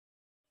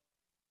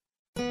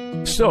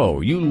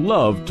So, you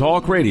love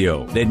talk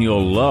radio? Then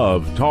you'll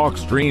love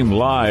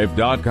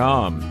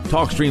TalkStreamLive.com.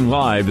 TalkStream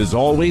Live is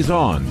always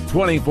on,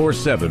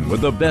 24/7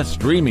 with the best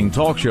streaming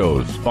talk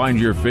shows. Find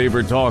your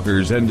favorite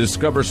talkers and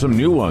discover some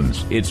new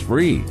ones. It's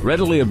free,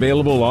 readily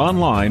available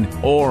online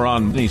or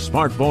on any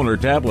smartphone or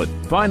tablet.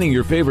 Finding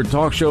your favorite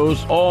talk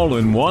shows all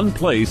in one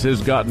place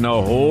has gotten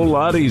a whole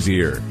lot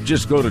easier.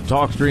 Just go to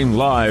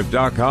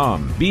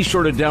TalkStreamLive.com. Be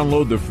sure to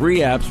download the free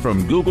apps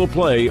from Google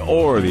Play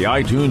or the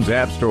iTunes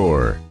App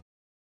Store.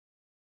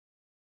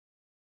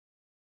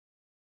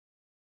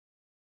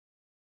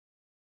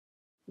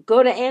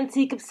 Go to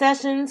Antique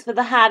Obsessions for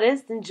the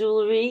hottest in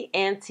jewelry,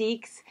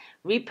 antiques,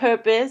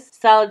 repurposed,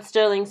 solid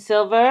sterling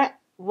silver,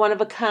 one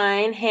of a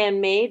kind,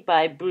 handmade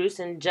by Bruce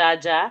and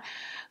Jaja.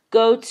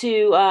 Go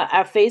to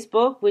our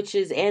Facebook, which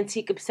is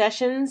Antique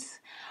Obsessions,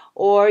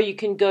 or you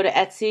can go to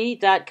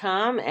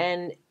Etsy.com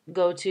and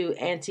go to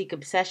Antique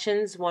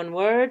Obsessions, one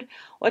word,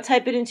 or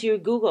type it into your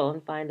Google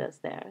and find us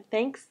there.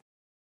 Thanks.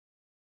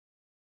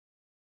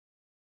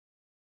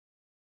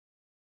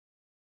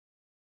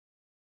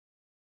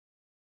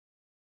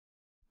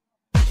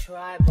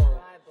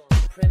 Tribal,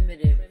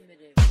 primitive,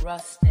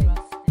 rustic,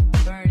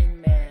 Burning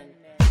Man,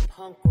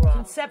 punk rock,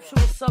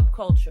 conceptual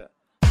subculture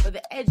for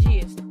the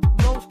edgiest,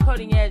 most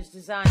cutting-edge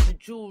designs of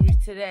jewelry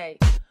today.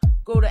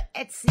 Go to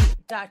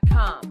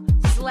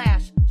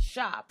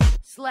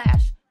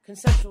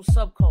Etsy.com/shop/conceptual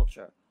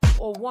subculture,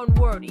 or one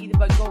word, either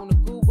by going to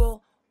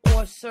Google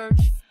or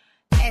search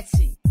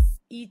Etsy,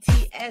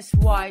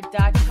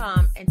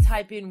 ETSY.com, and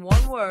type in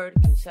one word,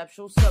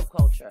 conceptual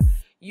subculture.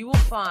 You will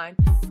find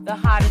the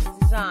hottest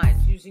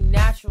designs using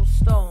natural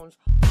stones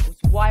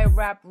with wire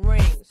wrap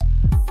rings,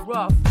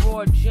 rough,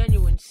 raw,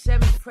 genuine,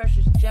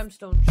 semi-precious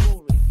gemstone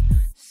jewelry,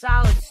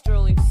 solid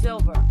sterling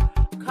silver,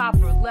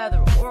 copper,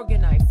 leather,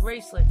 organite,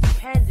 bracelets,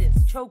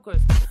 pendants,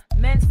 chokers,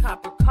 men's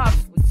copper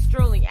cups with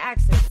sterling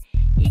accents,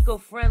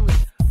 eco-friendly,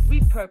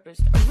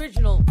 repurposed,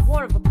 original,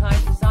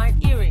 one-of-a-kind design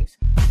earrings.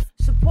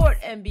 Support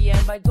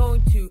MBN by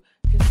going to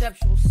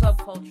Conceptual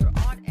Subculture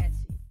on Etsy.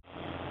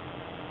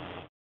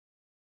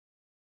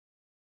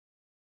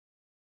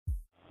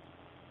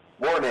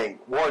 Warning,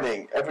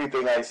 warning,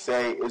 everything I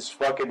say is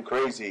fucking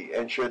crazy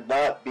and should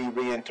not be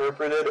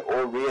reinterpreted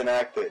or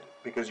reenacted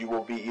because you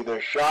will be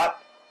either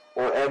shot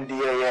or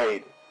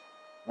NDAA'd.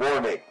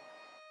 Warning.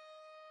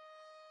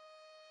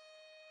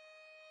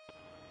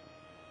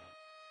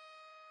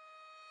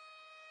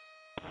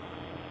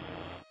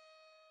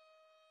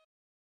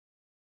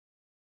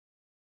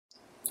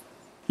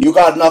 You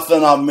got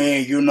nothing on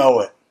me, you know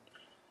it.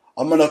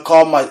 I'm gonna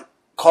call my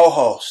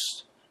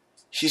co-host.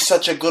 She's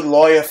such a good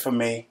lawyer for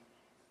me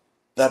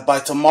that by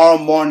tomorrow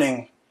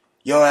morning,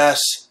 your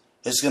ass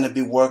is gonna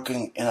be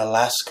working in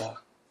Alaska.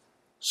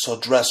 So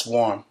dress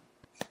warm.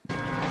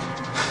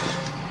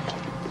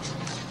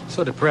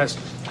 So depressed.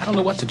 I don't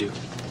know what to do.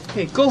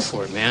 Hey, go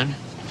for it, man.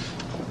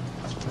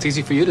 It's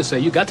easy for you to say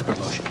you got the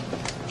promotion.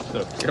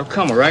 Look, it'll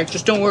come, all right?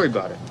 Just don't worry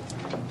about it.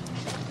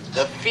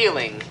 The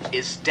feeling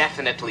is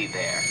definitely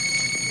there.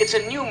 It's a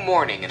new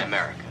morning in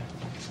America.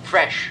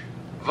 Fresh,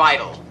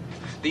 vital.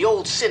 The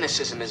old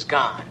cynicism is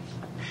gone.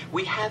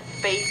 We have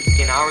faith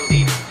in our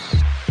leaders.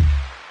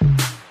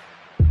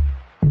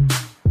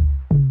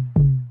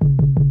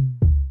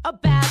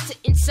 About to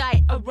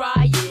incite a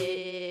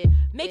riot.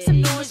 Make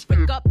some noise,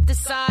 break up the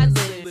silence.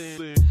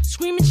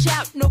 Scream and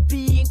shout, no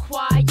being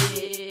quiet.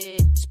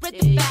 Spread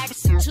the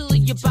facts until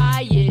you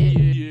buy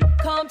it.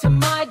 Come to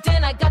my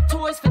den, I got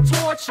toys for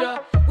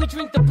torture. We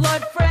drink the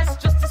blood fresh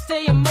just to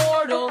stay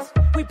immortals.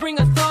 We bring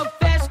a thug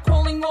fest,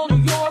 calling all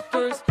New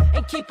Yorkers.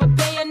 And keep a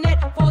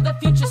bayonet for the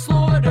future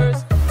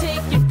slaughters.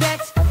 Take your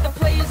bets, the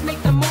players make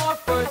them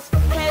offers.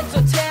 Heads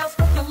or tails,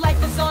 your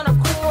life is on a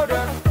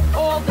quarter.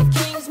 All the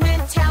king's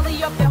men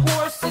tally up their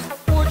horses.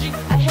 Forging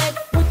ahead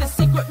with a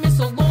secret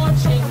missile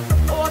launching.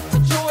 Off to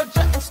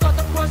Georgia and start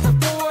to cross the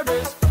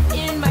borders.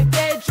 In my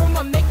bedroom,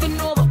 I'm making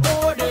all the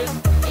orders.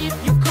 If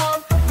you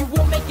come, you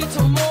won't make it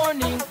till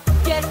morning.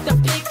 Get the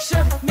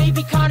picture,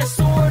 maybe kinda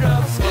sort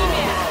of. Ski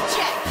mask,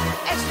 check.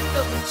 Extra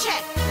filter,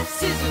 check.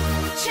 Scissors,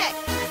 check.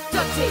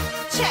 Duct tape,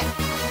 check.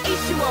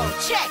 H2O,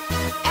 check.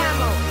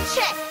 Ammo,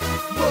 check.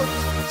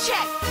 Ropes,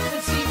 check.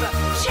 Receiver,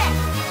 check.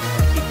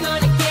 You're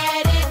gonna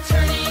get it,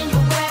 turn in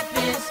your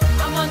weapons.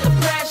 I'm under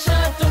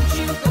pressure, don't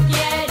you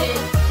forget it.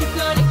 You're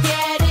gonna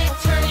get it,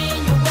 turn in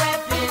your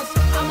weapons.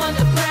 I'm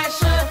under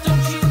pressure,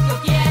 don't you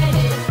forget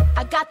it. I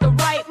got the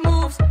right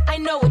moves, I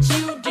know what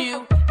you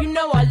do. You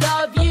know I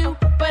love you,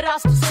 but I'll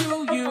still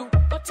sue you.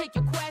 Don't take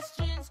your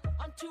questions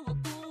onto a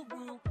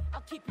guru.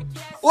 I'll keep you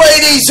guessing.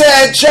 Ladies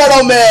and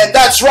gentlemen,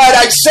 that's right,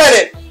 I said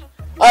it.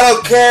 I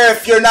don't care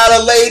if you're not a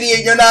lady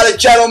and you're not a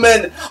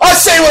gentleman. I'll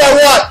say what I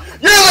want.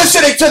 You're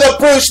listening to the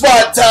Bruce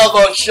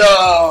Montalvo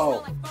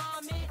Show.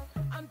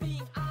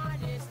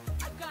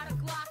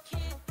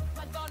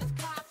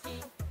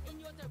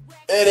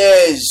 It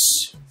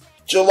is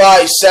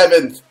July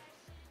 7th,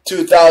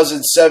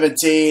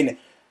 2017,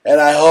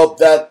 and I hope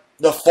that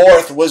the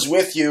 4th was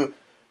with you.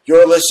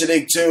 You're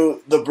listening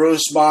to the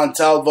Bruce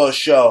Montalvo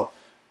Show.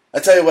 I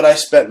tell you what I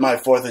spent my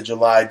 4th of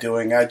July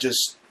doing. I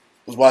just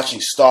was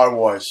watching Star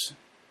Wars.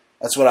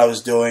 That's what I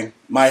was doing.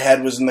 My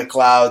head was in the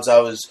clouds. I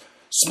was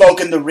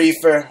smoking the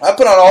reefer. I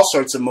put on all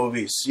sorts of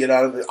movies. You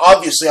know,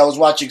 obviously I was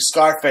watching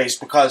Scarface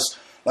because,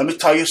 let me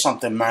tell you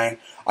something, man.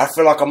 I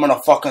feel like I'm going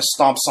to fucking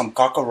stomp some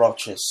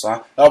cockroaches,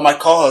 huh? Oh, my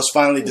co-host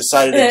finally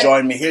decided to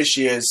join me. Here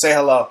she is. Say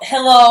hello.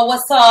 Hello,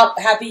 what's up?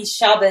 Happy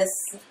Shabbos.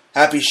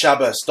 Happy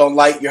Shabbos. Don't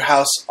light your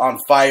house on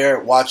fire.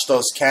 Watch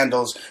those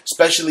candles.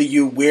 Especially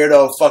you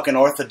weirdo fucking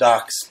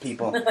Orthodox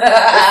people. They're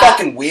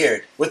fucking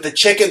weird. With the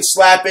chicken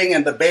slapping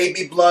and the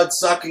baby blood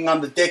sucking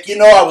on the dick. You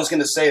know I was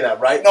going to say that,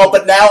 right? No,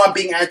 but now I'm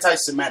being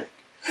anti-Semitic.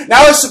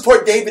 Now I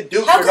support David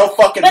Duke for no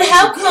fucking reason.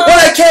 But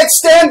I can't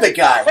stand the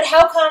guy. But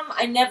how come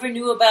I never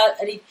knew about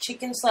any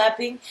chicken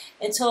slapping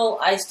until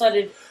I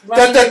started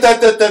running?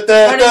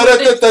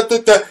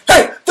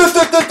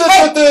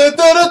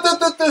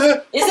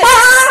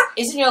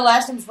 Isn't your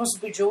last name supposed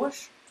to be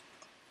Jewish?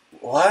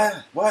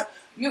 What?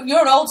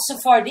 You're an old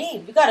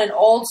Sephardim. You got an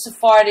old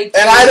Sephardic.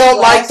 And I don't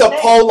like the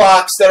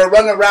Polacks that are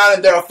running around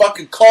and they're a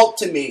fucking cult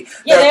to me.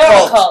 Yeah, they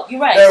are a cult.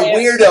 You're right. They're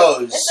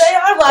weirdos. They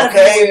are a lot of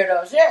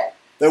weirdos, yeah.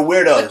 They're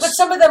weirdos. But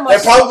some of them are... They're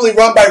probably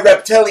run by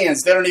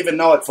reptilians. They don't even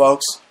know it,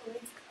 folks.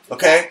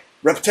 Okay?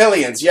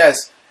 Reptilians,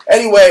 yes.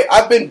 Anyway,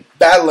 I've been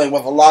battling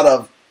with a lot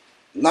of,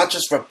 not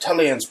just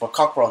reptilians, but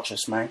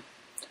cockroaches, man.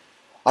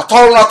 I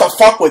told them not to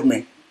fuck with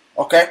me.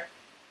 Okay?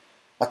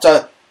 I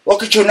tell you,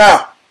 look at you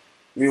now.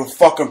 You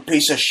fucking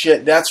piece of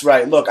shit. That's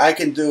right. Look, I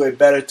can do a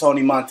better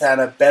Tony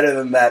Montana, better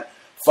than that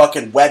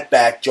fucking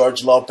wetback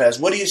George Lopez.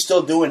 What are you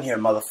still doing here,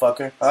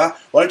 motherfucker? Huh?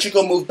 Why don't you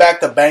go move back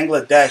to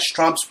Bangladesh?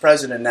 Trump's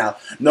president now.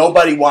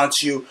 Nobody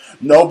wants you.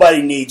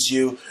 Nobody needs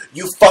you.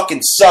 You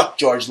fucking suck,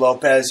 George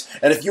Lopez.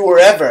 And if you were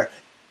ever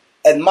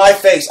at my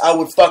face, I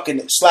would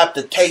fucking slap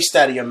the taste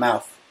out of your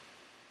mouth.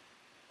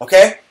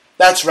 Okay?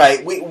 That's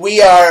right.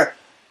 We are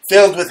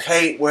filled with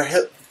hate.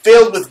 We're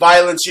filled with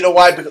violence. You know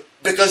why?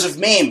 Because of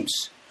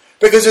memes.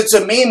 Because it's a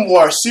meme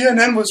war.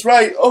 CNN was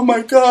right. Oh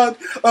my God,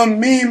 a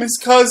meme is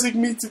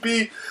causing me to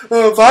be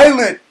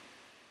violent.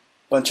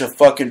 Bunch of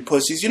fucking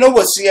pussies. You know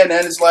what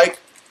CNN is like?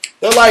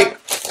 They're like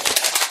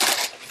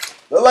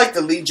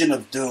the Legion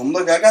of Doom.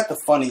 Look, I got the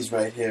funnies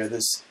right here.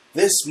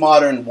 This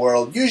modern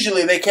world.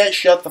 Usually they can't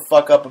shut the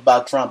fuck up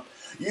about Trump.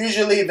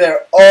 Usually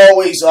they're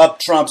always up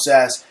Trump's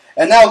ass.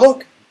 And now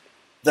look,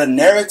 the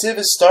narrative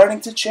is starting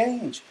to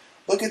change.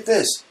 Look at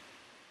this.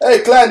 A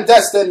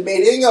clandestine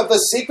meeting of the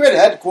secret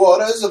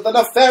headquarters of the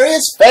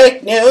nefarious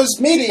fake news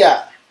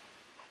media.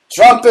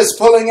 Trump is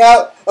pulling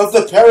out of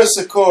the Paris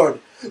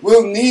Accord.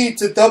 We'll need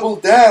to double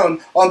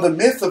down on the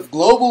myth of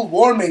global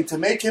warming to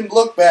make him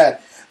look bad.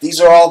 These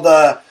are all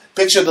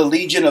picture the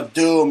Legion of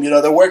Doom. You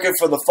know, they're working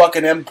for the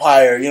fucking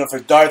empire. You know, for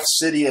Darth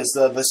Sidious,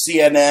 the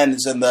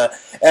CNNs and the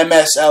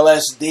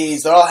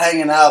MSLSDs. They're all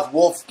hanging out with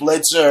Wolf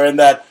Blitzer and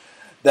that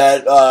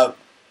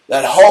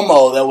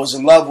homo that was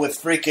in love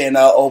with freaking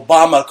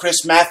Obama,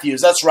 Chris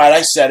Matthews. That's right,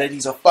 I said it.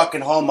 He's a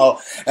fucking homo.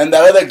 And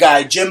that other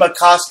guy, Jim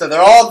Acosta.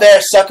 They're all there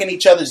sucking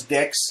each other's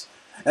dicks.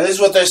 And this is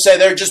what they're saying.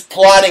 They're just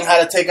plotting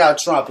how to take out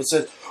Trump. It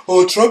says,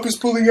 oh, Trump is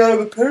pulling out of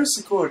the Paris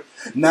Accord.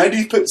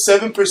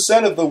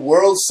 97% of the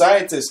world's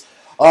scientists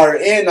are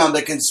in on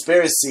the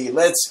conspiracy.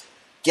 Let's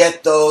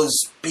get those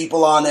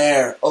people on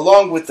air,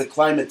 along with the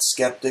climate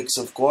skeptics,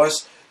 of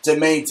course, to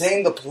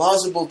maintain the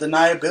plausible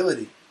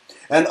deniability.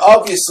 And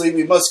obviously,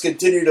 we must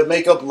continue to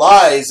make up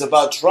lies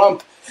about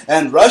Trump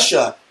and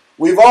Russia.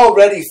 We've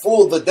already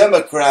fooled the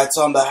Democrats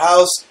on the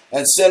House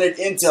and Senate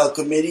Intel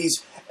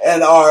committees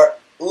and our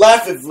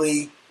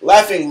laughingly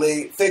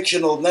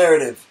fictional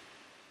narrative.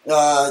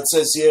 It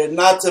says here,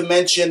 not to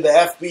mention the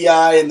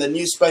FBI and the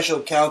new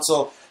special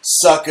counsel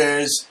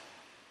suckers.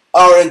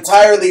 Our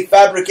entirely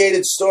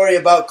fabricated story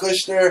about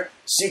Kushner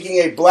seeking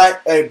a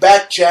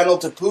back channel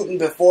to Putin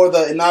before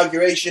the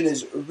inauguration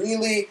is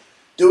really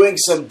doing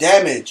some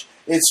damage.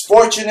 It's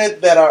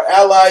fortunate that our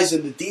allies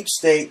in the deep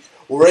state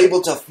were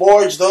able to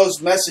forge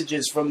those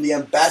messages from the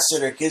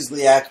ambassador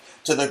Kislyak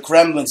to the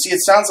Kremlin. See,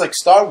 it sounds like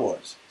Star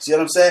Wars. See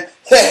what I'm saying?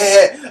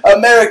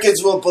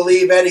 Americans will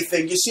believe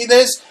anything. You see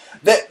this?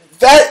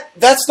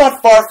 That's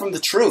not far from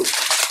the truth.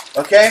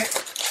 Okay?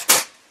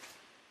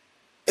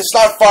 It's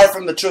not far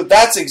from the truth.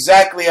 That's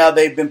exactly how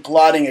they've been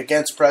plotting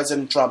against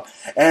President Trump.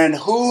 And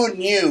who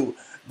knew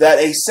that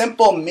a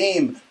simple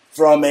meme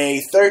from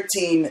a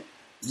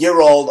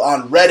 13-year-old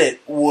on Reddit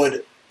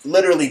would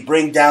literally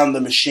bring down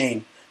the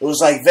machine? It was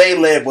like They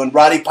Live when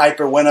Roddy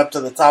Piper went up to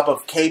the top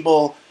of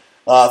Cable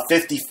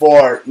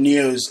 54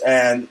 News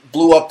and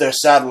blew up their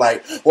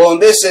satellite. Well, in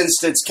this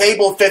instance,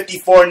 Cable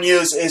 54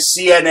 News is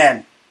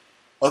CNN.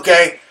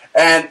 Okay?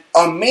 And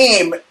a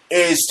meme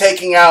is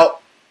taking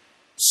out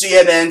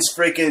CNN's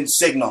freaking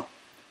signal.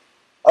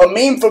 A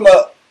meme from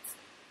a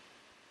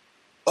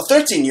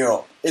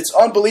 13-year-old. It's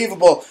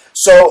unbelievable.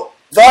 So,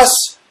 thus,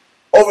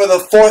 over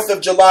the 4th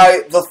of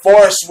July, the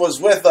Force was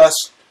with us,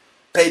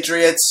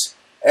 Patriots,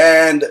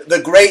 and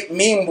the great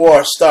meme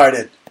war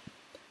started.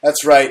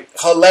 That's right.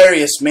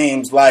 Hilarious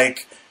memes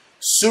like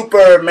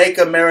Super Make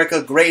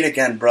America Great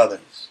Again,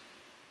 brothers.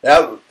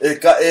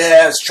 It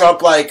has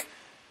Trump like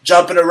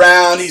jumping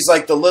around. He's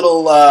like the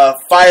little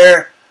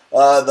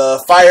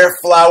the Fire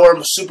Flower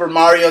Super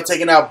Mario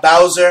taking out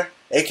Bowser,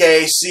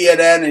 a.k.a.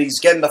 CNN, and he's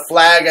getting the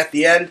flag at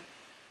the end,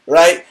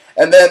 right?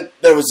 And then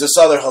there was this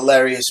other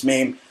hilarious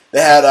meme.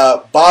 They had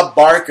Bob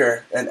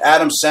Barker and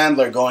Adam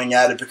Sandler going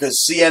at it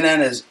because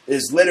CNN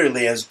is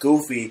literally as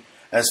goofy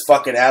as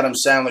fucking Adam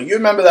Sandler. You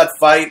remember that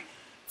fight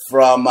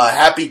from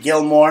Happy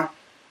Gilmore?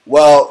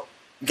 Well,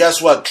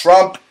 guess what?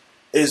 Trump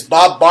is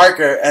Bob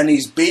Barker, and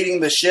he's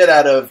beating the shit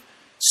out of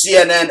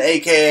CNN,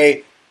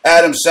 a.k.a.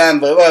 Adam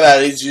Sandler. Look at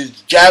that. He's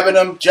just jabbing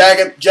him,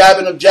 jabbing him,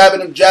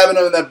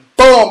 and then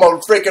boom,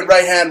 a freaking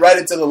right hand right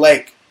into the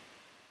lake.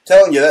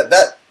 Telling you,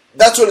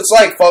 that's what it's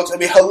like, folks. I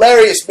mean,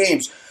 hilarious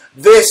memes.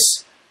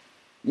 This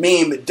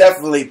meme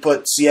definitely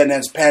put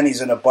CNN's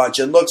panties in a bunch.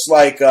 It looks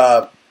like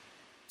what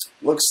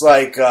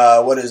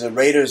is it,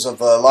 Raiders of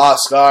the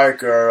Lost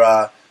Ark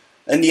or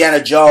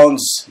Indiana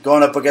Jones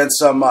going up against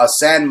some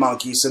sand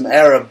monkey, some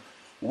Arab,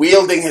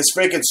 wielding his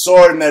freaking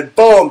sword, and then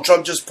boom,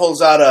 Trump just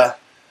pulls out a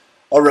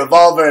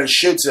revolver and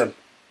shoots him.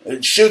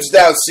 It shoots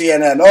down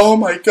CNN. Oh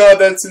my God,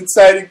 that's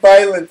inciting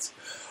violence.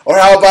 Or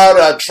how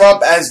about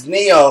Trump as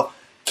Neo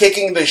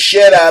kicking the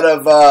shit out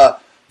of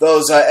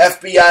those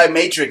FBI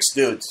Matrix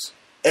dudes,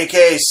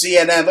 a.k.a.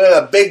 CNN. Look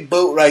at that big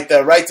boot right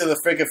there, right to the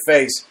freaking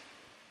face.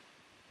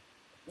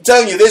 I'm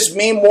telling you, this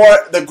meme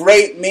war, the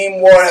great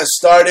meme war has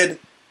started,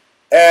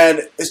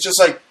 and it's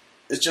just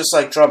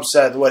like Trump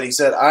said. What he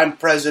said, I'm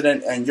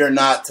president and you're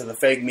not, to the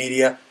fake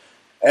media.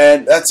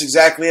 And that's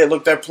exactly it.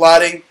 Look, they're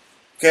plotting.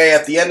 Okay,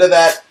 at the end of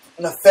that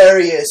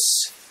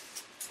nefarious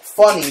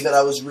funny that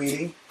I was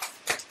reading,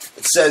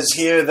 it says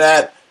here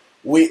that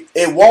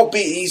it won't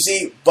be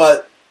easy,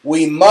 but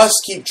we must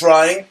keep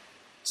trying. It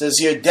says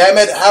here, damn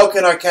it, how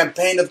can our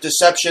campaign of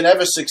deception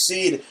ever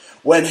succeed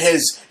when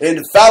his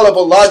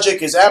infallible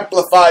logic is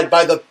amplified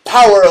by the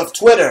power of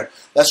Twitter?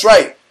 That's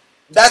right.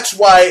 That's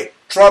why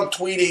Trump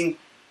tweeting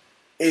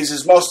is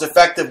his most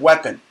effective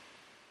weapon.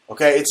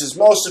 Okay, it's his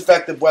most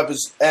effective weapon.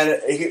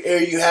 And here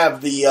you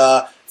have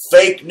the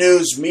fake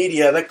news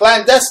media, the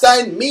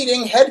clandestine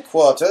meeting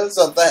headquarters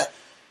of the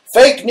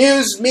fake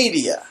news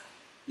media.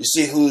 You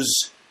see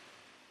who's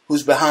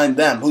behind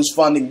them, who's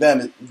funding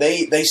them.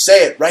 They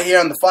say it right here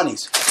on the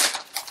funnies.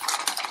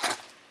 It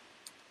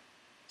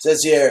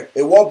says here,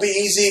 it won't be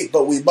easy,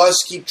 but we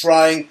must keep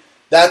trying.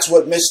 That's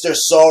what Mr.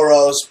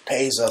 Soros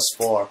pays us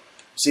for.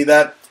 See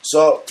that?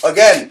 So,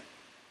 again,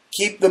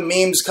 keep the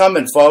memes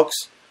coming, folks.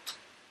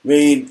 I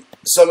mean,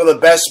 some of the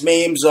best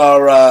memes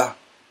are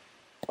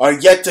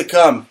yet to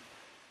come.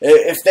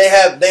 If they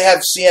have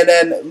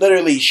CNN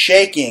literally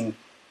shaking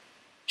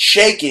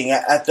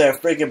at their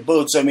freaking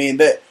boots. I mean,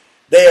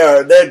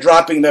 they're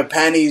dropping their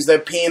panties, they're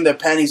peeing their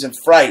panties in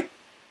fright.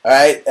 All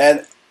right,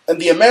 and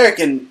the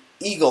American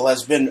eagle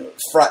has been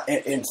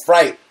in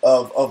fright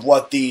of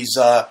what these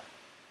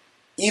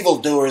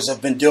evildoers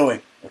have been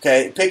doing.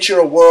 Okay, picture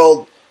a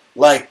world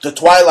like the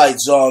Twilight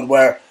Zone,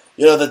 where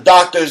the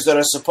doctors that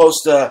are supposed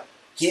to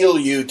heal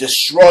you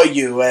destroy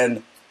you,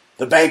 and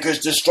the bankers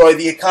destroy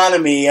the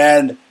economy,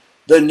 and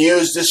the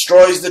news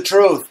destroys the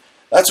truth.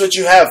 That's what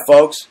you have,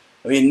 folks.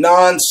 I mean,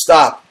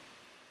 non-stop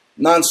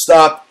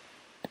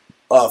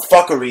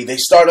fuckery. They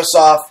start us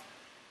off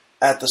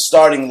at the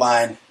starting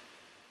line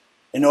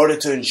in order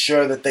to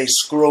ensure that they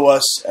screw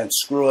us and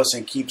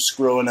keep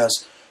screwing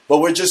us. But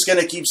we're just going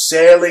to keep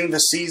sailing the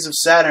seas of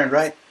Saturn,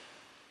 right?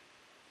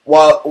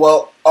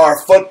 Well,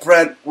 our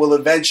footprint will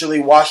eventually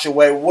wash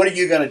away. What are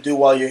you going to do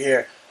while you're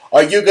here?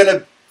 Are you going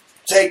to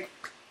take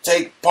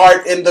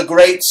part in the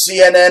great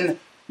CNN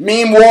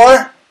meme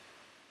war?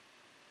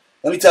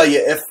 Let me tell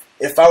you,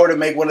 if I were to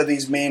make one of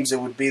these memes, it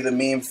would be the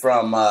meme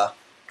from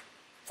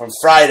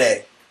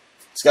Friday.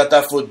 It's got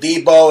that for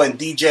Debo and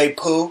DJ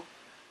Pooh,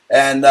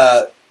 and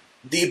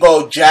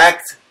Debo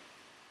jacked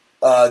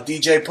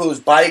DJ Pooh's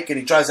bike, and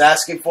he tries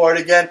asking for it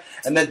again,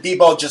 and then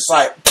Debo just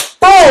like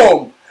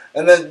boom,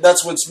 and then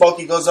that's when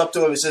Smokey goes up to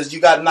him and says, "You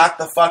got knocked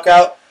the fuck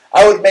out."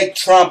 I would make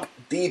Trump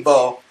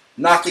Debo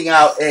knocking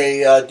out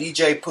a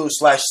DJ Pooh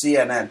 /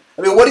 CNN.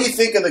 I mean, what do you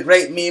think of the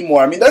great meme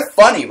war? I mean, they're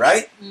funny,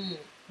 right?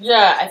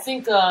 Yeah, I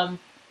think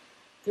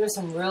there's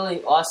some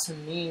really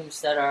awesome memes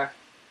that are,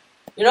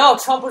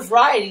 Trump was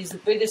right. He's the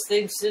biggest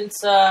thing since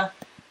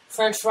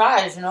French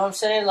fries, you know what I'm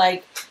saying?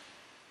 Like,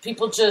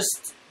 people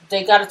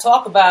they got to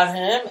talk about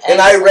him. In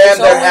Iran,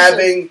 they're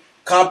having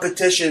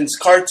competitions,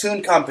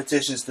 cartoon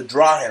competitions to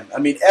draw him. I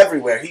mean,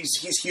 everywhere.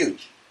 He's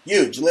huge.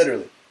 Huge,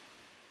 literally.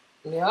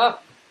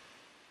 Yep.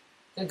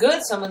 They're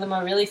good. Some of them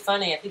are really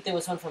funny. I think there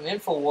was one from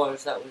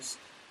InfoWars that was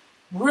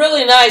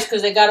really nice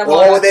because they got him the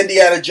one with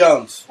Indiana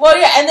Jones. Well,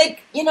 yeah, and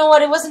you know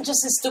what? It wasn't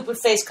just his stupid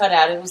face cut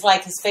out. It was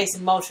like his face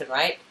in motion,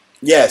 right?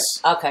 Yes.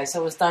 Okay,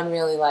 so it was done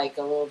really like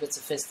a little bit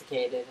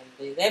sophisticated,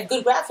 and they have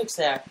good graphics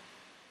there.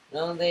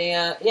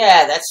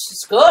 That's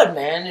just good,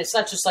 man. It's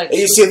not just like...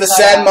 You see the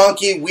sand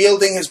monkey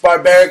wielding his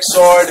barbaric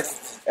sword,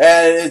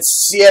 and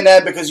it's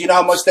CNN because you know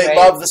how much they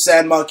love the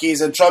sand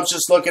monkeys, and Trump's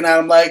just looking at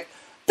him like,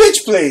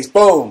 Bitch, please.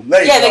 Boom.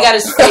 There you go. Yeah, they got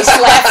his face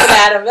laughing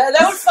at him. That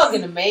was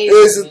fucking amazing.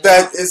 Isn't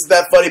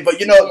that funny? But,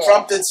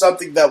 Trump did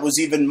something that was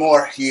even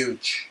more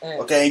huge.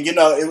 Okay? And,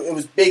 it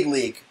was big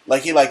league.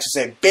 Like he likes to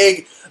say,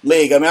 big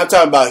league. I mean, I'm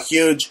talking about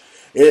huge.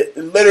 It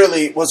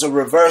literally was a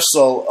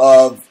reversal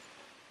of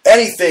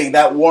anything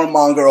that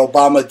warmonger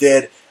Obama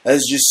did.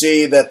 As you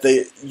see that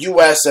the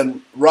U.S.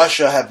 and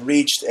Russia have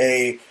reached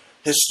a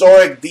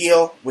historic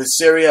deal with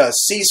Syria, a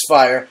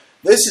ceasefire.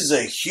 This is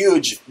a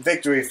huge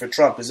victory for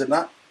Trump, is it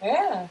not?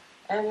 Yeah.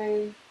 I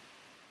mean,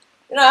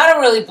 I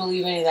don't really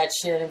believe any of that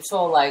shit. I'm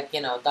so like,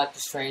 Dr.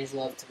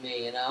 Strangelove to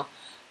me,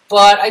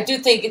 But I do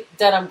think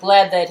that I'm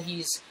glad that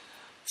he's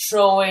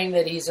showing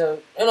that he's a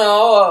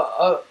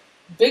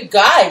big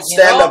guy,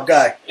 stand-up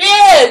guy.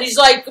 Yeah, and he's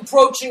like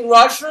approaching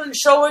Russia and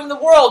showing the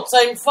world,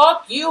 saying,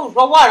 fuck you,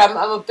 for what? I'm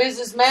a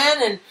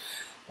businessman, and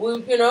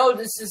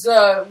this is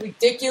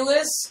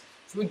ridiculous.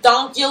 It's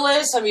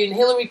redonkulous. I mean,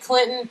 Hillary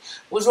Clinton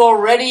was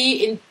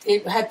already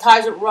had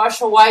ties with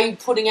Russia. Why are you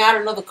putting out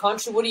another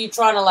country? What are you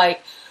trying to,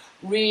 like,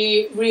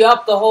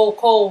 re-up the whole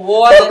Cold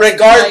War? But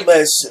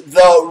regardless,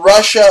 the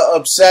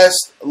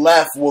Russia-obsessed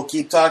left will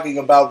keep talking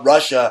about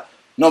Russia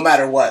no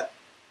matter what.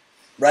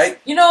 Right?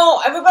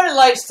 Everybody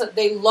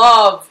they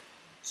love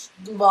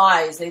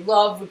lies. They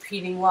love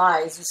repeating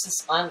lies. This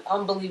is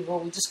unbelievable.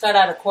 We just got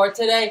out of court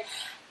today,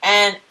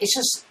 and it's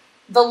just,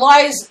 the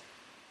lies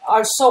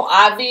are so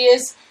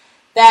obvious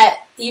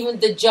that even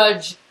the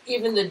judge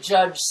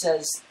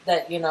says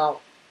that,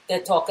 they're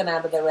talking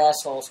out of their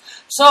assholes.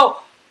 So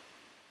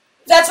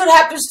that's what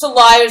happens to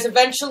liars.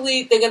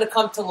 Eventually, they're going to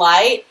come to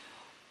light.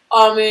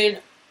 I mean,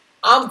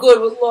 I'm good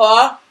with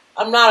law.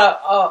 I'm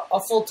not a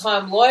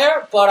full-time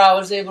lawyer, but I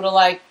was able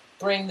to,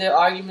 bring the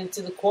argument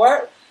to the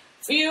court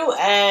for you,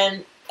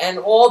 and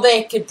all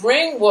they could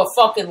bring were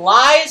fucking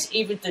lies.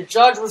 Even the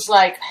judge was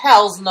like,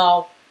 hells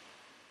no.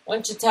 Why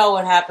don't you tell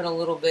what happened a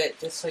little bit,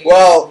 just so you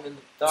know in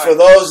the dark. For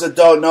those that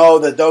don't know,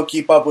 that don't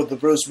keep up with the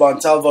Bruce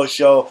Montalvo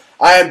show,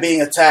 I am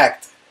being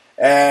attacked.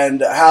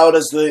 And how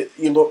does the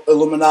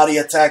Illuminati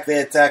attack? They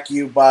attack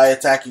you by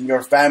attacking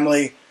your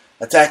family,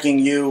 attacking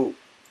you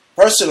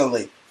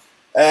personally.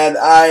 And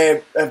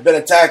I have been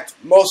attacked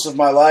most of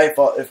my life,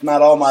 if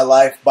not all my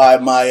life, by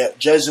my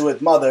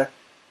Jesuit mother,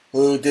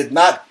 who did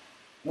not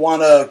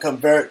want to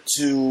convert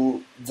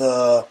to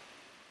the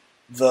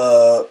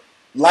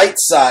light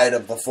side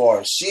of the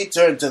force. She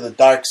turned to the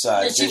dark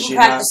side. She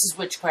practices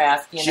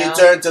witchcraft, She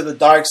turned to the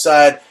dark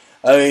side.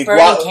 I mean,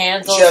 burning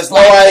candles, she has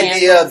no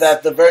idea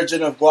that the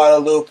Virgin of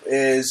Guadalupe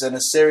is an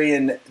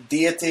Assyrian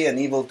deity, an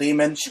evil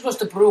demon. She goes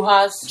to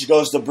Brujas.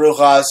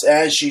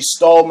 And she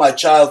stole my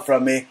child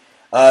from me.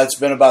 It's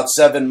been about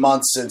 7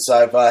 months since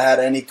I've had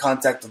any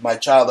contact with my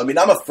child. I mean,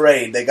 I'm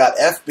afraid. They got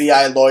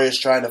FBI lawyers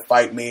trying to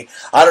fight me.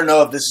 I don't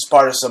know if this is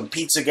part of some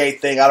Pizzagate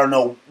thing. I don't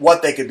know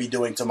what they could be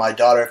doing to my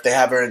daughter, if they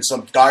have her in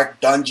some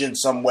dark dungeon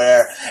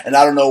somewhere. And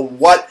I don't know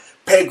what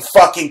pig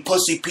fucking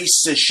pussy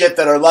pieces of shit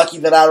that are lucky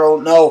that I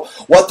don't know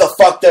what the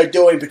fuck they're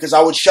doing, because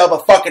I would shove a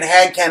fucking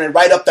hand cannon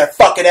right up their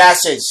fucking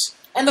asses.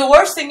 And the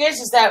worst thing is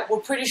that we're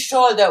pretty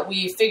sure that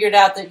we figured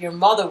out that your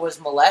mother was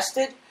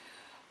molested.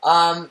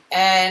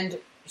 And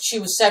she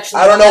was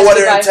sexually molested. I don't know what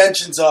her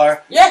intentions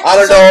are. Yeah. I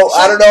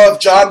don't know if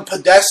John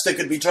Podesta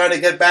could be trying to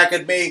get back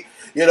at me.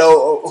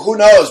 Who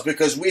knows?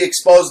 Because we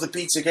exposed the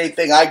Pizzagate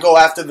thing. I go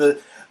after the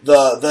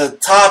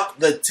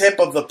tip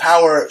of the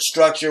power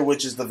structure,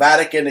 which is the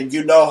Vatican, and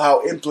you know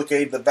how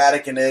implicated the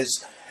Vatican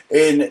is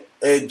in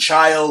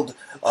child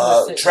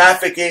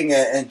trafficking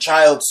and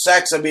child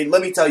sex. I mean,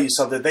 let me tell you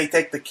something. They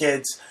take the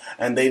kids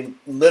and they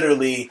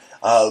literally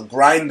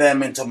grind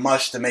them into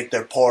mush to make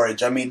their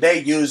porridge. I mean, they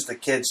use the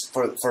kids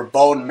for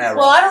bone marrow.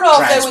 Well, I don't know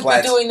if they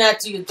would be doing that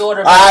to your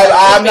daughter.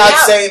 I'm not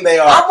saying they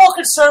are. I'm more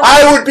concerned.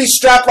 I would be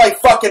strapped like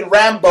fucking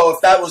Rambo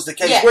if that was the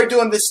case. Yeah. We're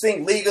doing this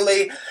thing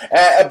legally,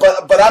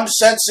 but I'm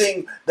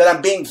sensing that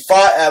I'm being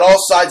fought at all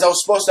sides. I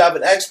was supposed to have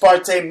an ex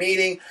parte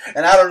meeting,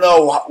 and I don't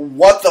know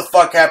what the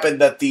fuck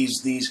happened that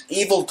these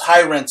evil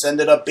tyrants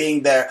ended up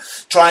being there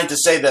trying to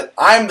say that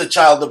I'm the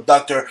child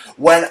abductor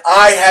when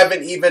I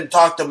haven't even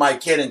talked to my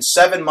kid in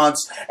 7 months.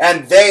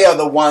 And they are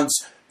the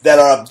ones that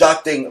are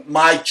abducting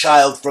my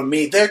child from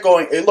me. They're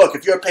going, hey, look,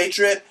 if you're a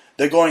patriot,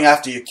 they're going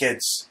after your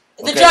kids.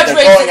 Okay? The judge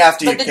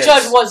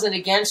wasn't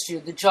against you.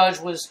 The judge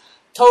was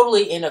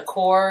totally in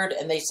accord,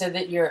 and they said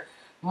that your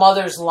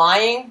mother's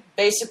lying,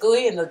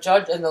 basically, and the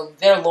judge and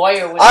their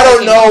lawyer was... I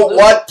don't know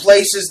what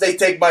places they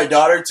take my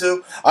daughter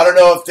to. I don't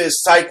know if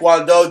this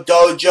Taekwondo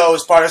dojo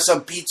is part of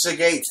some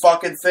Pizzagate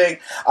fucking thing.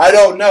 I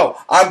don't know.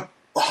 I'm,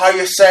 how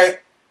you say,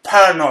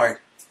 paranoid.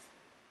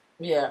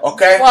 Yeah.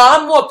 Okay. Well,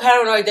 I'm more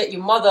paranoid that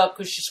your mother,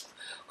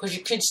 because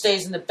your kid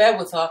stays in the bed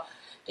with her,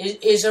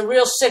 is a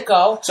real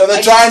sicko. So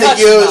they're trying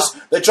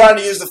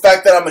to use the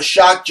fact that I'm a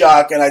shock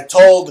jock, and I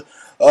told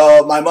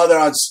my mother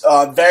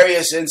on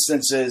various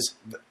instances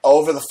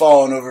over the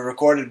phone, over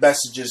recorded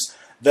messages,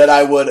 that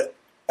I would,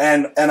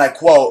 and I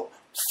quote,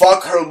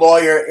 fuck her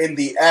lawyer in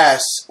the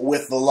ass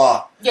with the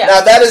law. Yeah. Now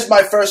that is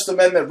my First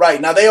Amendment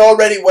right. Now they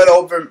already went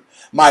over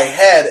my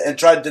head and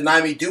tried to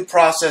deny me due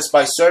process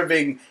by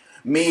serving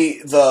me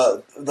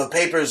the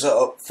papers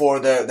for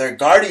their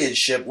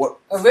guardianship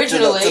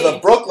originally to the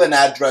Brooklyn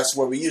address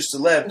where we used to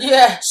live.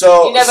 Yeah.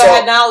 So he never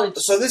had knowledge.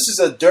 So this is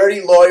a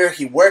dirty lawyer.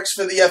 He works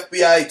for the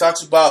FBI. He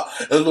talks about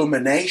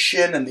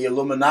illumination and the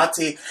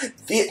Illuminati.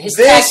 His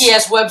tacky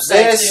ass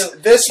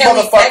website. This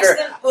motherfucker.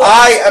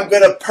 I am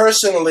gonna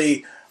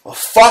personally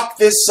fuck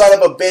this son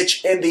of a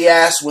bitch in the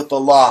ass with the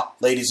law,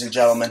 ladies and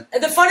gentlemen.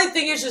 And the funny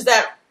thing is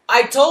that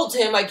I told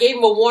him, I gave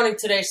him a warning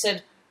today. I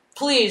said,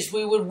 please,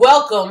 we would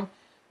welcome.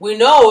 We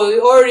know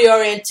we already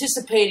are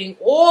anticipating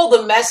all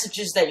the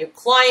messages that your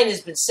client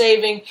has been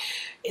saving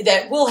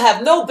that will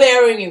have no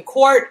bearing in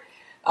court.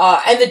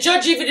 And the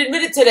judge even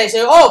admitted today,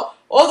 saying, oh,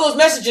 all those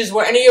messages,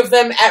 were any of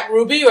them at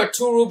Ruby or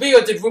to Ruby, or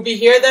did Ruby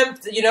hear them?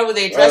 You know, were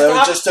they addressed to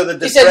her? Just to the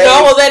he said,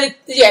 no, well then,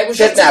 it was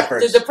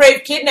kidnappers. Just the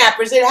depraved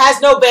kidnappers. It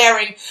has no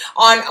bearing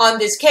on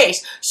this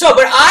case. So,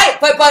 but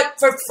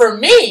for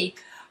me,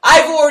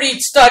 I've already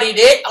studied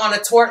it on a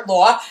tort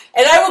law,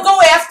 and I will go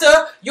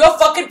after your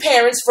fucking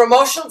parents for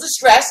emotional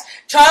distress,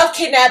 child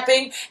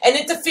kidnapping, and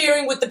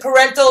interfering with the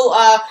parental,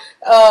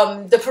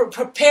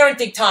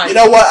 parenting time. You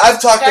know what?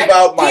 I've talked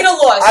about penal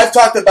laws. I've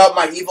talked about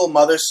my evil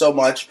mother so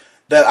much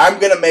that I'm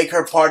gonna make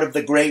her part of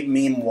the great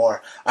meme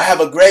war. I have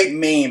a great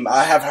meme.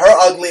 I have her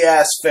ugly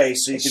ass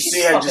face, so you can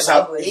see her just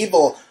how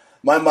evil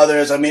my mother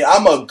is. I mean,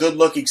 I'm a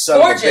good-looking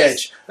son of a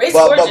bitch,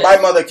 but my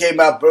mother came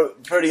out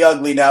pretty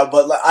ugly now.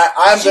 But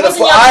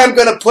I'm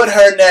gonna put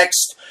her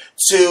next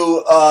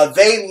to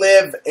They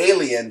Live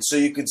Alien, so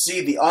you can see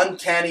the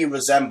uncanny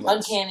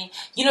resemblance. Uncanny.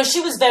 You know,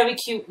 she was very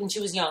cute when she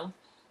was young,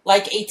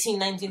 like 18,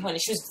 19, 20.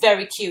 She was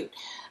very cute.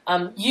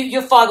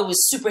 Your father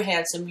was super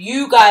handsome.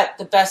 You got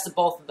the best of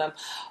both of them.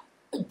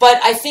 But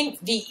I think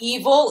the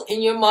evil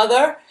in your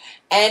mother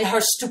and her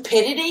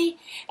stupidity,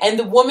 and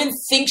the woman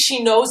thinks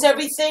she knows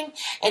everything,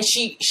 and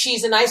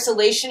she's an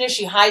isolationist,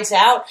 she hides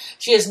out,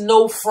 she has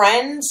no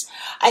friends.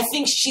 I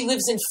think she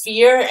lives in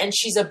fear, and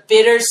she's a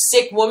bitter,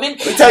 sick woman.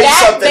 Let me tell you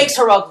something. Makes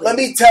her ugly. Let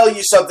me tell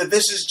you something.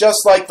 This is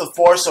just like The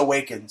Force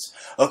Awakens.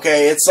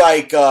 Okay, it's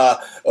like,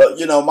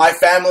 my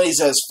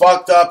family's as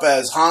fucked up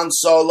as Han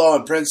Solo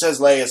and Princess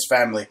Leia's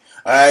family.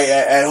 All right,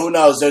 and who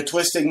knows? They're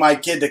twisting my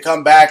kid to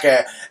come back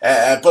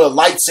and put a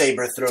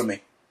lightsaber through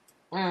me.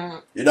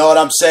 Mm. You know what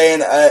I'm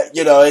saying?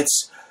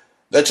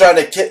 They're trying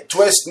to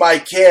twist my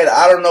kid.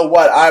 I don't know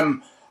what.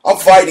 I'm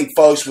fighting,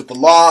 folks, with the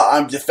law.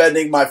 I'm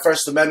defending my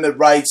First Amendment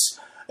rights,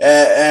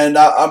 and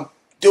I'm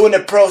doing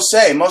it pro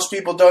se. Most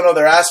people don't know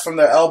their ass from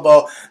their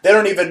elbow. They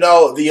don't even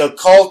know the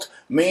occult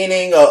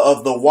meaning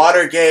of the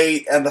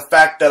Watergate and the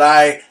fact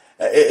that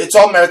it's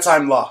all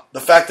maritime law.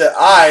 The fact that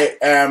I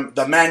am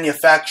the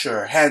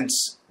manufacturer,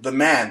 hence the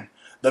man.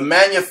 The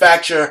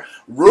manufacturer,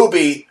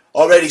 Ruby,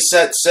 already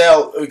set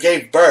sail,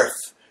 gave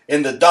birth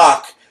in the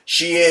dock.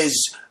 She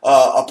is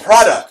a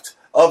product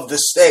of the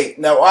state.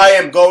 Now, I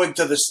am going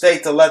to the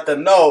state to let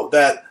them know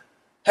that,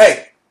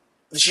 hey,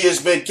 she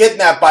has been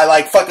kidnapped by,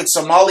 like, fucking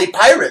Somali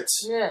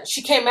pirates. Yeah,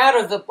 she came out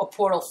of a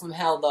portal from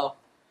hell, though.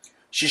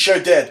 She sure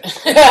did.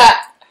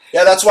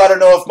 Yeah, that's why I don't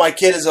know if my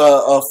kid is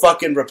a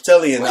fucking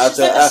reptilian. Well, she's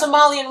like a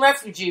Somalian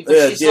refugee,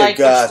 but she's like,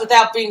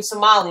 without being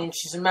Somalian,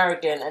 she's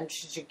American, and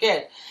she's your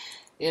kid.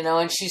 You know,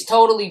 and she's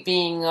totally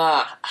being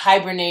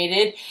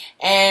hibernated.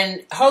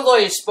 And her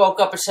lawyer spoke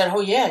up and said, oh,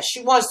 yeah,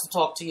 she wants to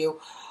talk to you.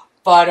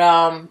 But,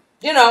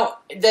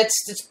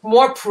 that's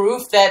more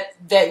proof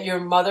that your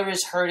mother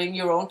is hurting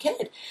your own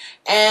kid.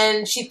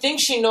 And she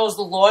thinks she knows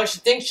the law. She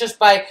thinks just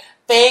by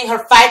paying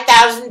her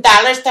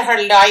 $5,000 to her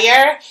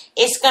lawyer,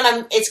 it's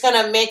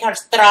gonna make her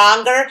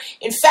stronger.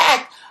 In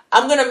fact,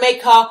 I'm gonna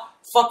make her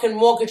fucking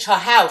mortgage her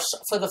house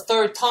for the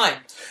third time.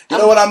 You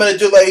know what I'm going to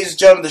do, ladies and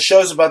gentlemen? The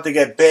show's about to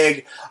get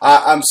big.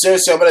 I'm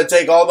seriously, I'm going to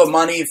take all the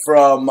money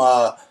from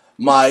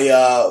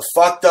my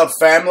fucked up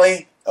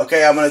family.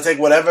 Okay, I'm going to take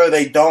whatever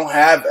they don't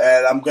have,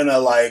 and I'm going to,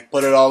 like,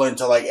 put it all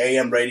into, like,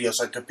 AM radio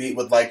so I compete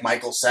with, like,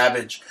 Michael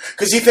Savage.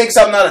 Because he thinks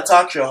I'm not a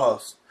talk show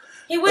host.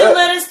 He wouldn't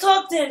let us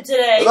talk to him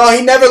today. No,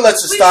 he never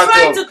lets us talk to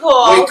him.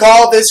 We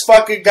called this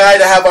fucking guy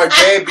to have our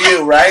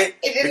debut, right?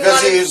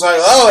 Because he was like,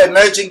 oh,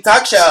 emerging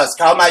talk shows,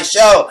 call my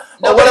show.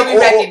 Well, what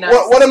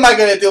am I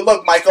going to do?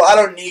 Look, Michael, I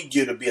don't need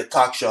you to be a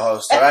talk show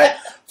host, all right?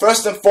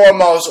 First and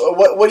foremost,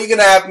 what are you going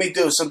to have me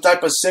do? Some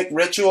type of sick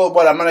ritual?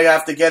 What, I'm going to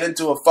have to get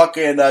into a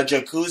fucking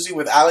jacuzzi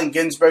with Allen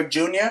Ginsberg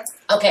Jr.?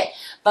 Okay,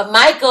 but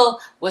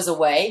Michael was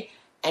away,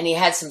 and he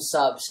had some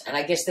subs. And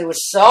I guess they were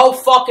so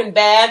fucking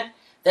bad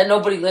that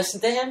nobody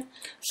listened to him.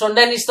 So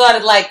then he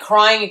started, like,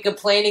 crying and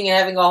complaining and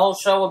having a whole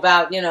show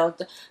about,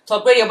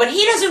 talk radio. But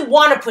he doesn't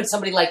want to put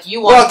somebody like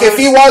you on. Look, if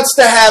he wants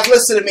to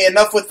listen to me,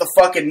 enough with the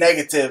fucking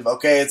negative,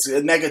 okay? It's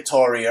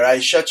negatory, all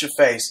right? Shut your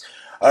face.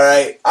 All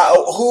right,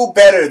 who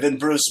better than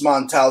Bruce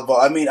Montalvo?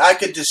 I mean, I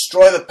could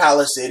destroy the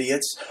Palace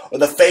idiots, or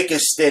the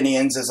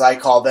Fakistinians, as I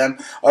call them.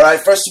 All right,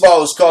 first of all,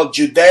 it was called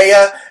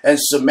Judea and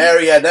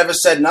Samaria. I never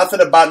said nothing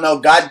about no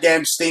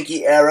goddamn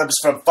stinky Arabs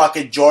from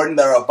fucking Jordan.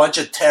 They're a bunch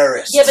of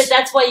terrorists. Yeah, but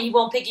that's why he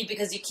won't pick you,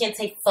 because you can't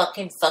say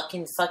fucking.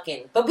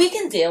 But we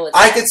can deal with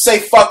that. I could say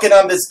fucking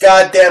on this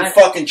goddamn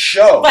fucking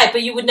show. Right,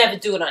 but you would never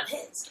do it on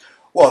his.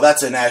 Well,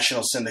 that's a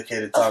national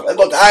syndicated talk.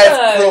 Look, I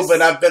have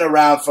proven, I've been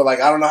around for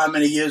like, I don't know how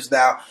many years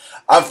now.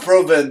 I've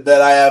proven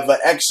that I have an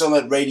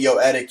excellent radio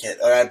etiquette,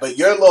 all right? But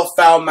your little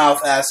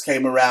foul-mouthed ass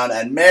came around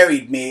and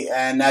married me,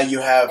 and now you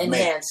have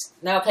Enhanced.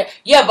 Now, okay.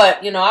 Yeah,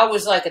 but, I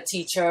was like a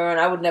teacher, and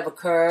I would never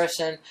curse,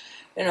 and,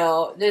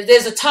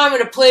 there's a time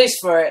and a place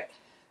for it.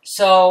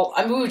 So,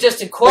 I mean, we were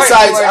just in court.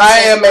 Besides, I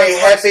am a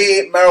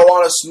heavy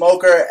marijuana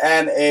smoker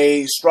and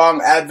a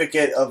strong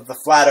advocate of the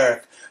flat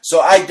earth. So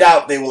I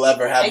doubt they will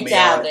ever have me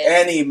on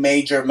any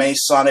major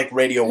Masonic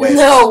radio wave.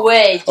 No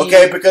way. Dude.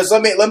 Okay, because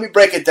let me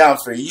break it down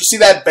for you. You see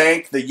that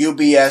bank, the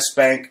UBS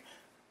bank?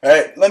 All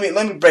right, let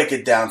me break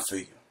it down for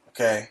you.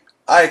 Okay,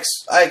 I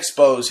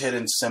expose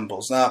hidden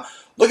symbols. Now,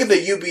 look at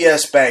the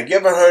UBS bank. You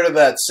ever heard of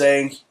that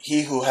saying,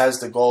 "He who has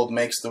the gold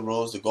makes the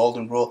rules," the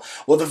golden rule?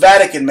 Well, the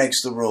Vatican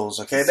makes the rules,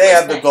 okay? They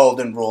have the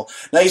golden rule.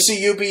 Now, you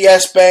see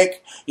UBS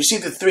bank? You see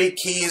the 3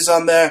 keys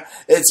on there?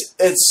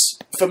 It's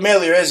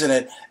familiar, isn't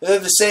it? They're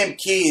the same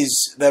keys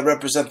that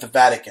represent the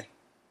Vatican.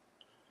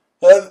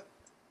 There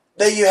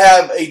you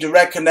have a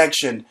direct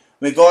connection.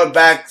 I mean, going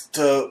back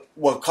to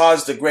what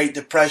caused the Great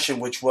Depression,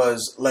 which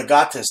was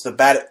legatus, the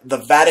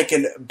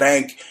Vatican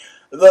bank.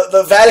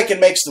 The Vatican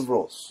makes the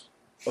rules.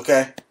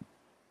 Okay,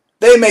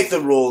 they make the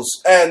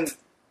rules, and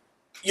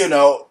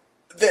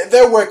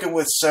they're working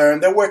with CERN.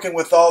 They're working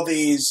with all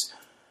these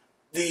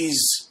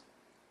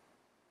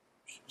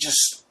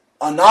just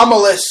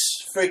anomalous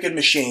freaking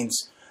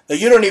machines that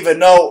you don't even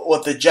know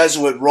what the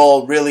Jesuit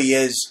role really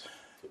is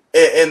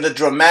in the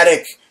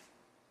dramatic,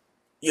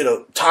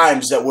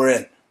 times that we're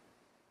in.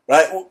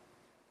 Right?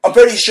 I'm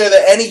pretty sure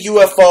that any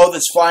UFO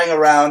that's flying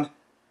around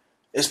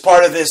is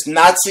part of this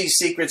Nazi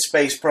secret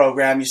space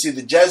program. You see,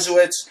 the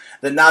Jesuits,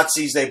 the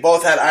Nazis, they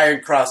both had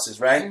iron crosses,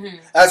 right? Mm-hmm.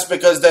 That's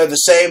because they're the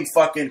same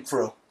fucking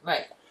crew.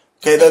 Right.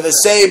 Okay, they're the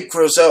same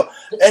crew. So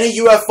any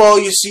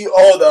UFO you see,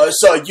 I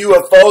saw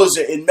UFOs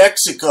in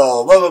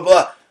Mexico, blah, blah,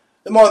 blah.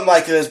 More than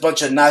likely there's a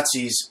bunch of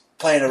Nazis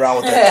playing around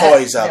with their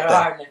toys out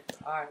there.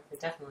 They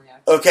definitely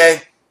are.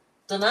 Okay?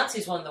 The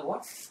Nazis won the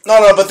war.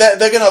 No, but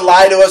they're going to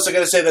lie to us. They're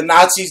going to say the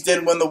Nazis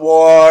didn't win the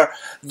war.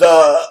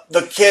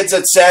 The kids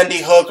at Sandy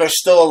Hook are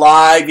still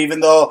alive, even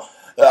though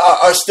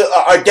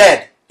are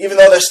dead, even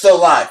though they're still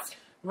alive.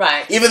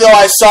 Right. Even though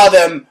I saw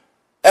them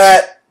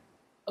at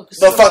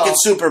the fucking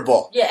Super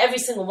Bowl. Yeah, every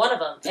single one of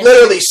them. And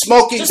literally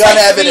smoking gun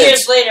evidence. 3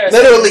 years later.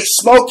 Literally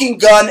smoking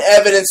gun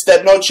evidence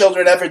that no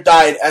children ever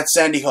died at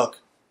Sandy Hook.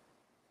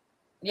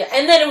 Yeah,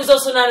 and then it was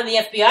also not in the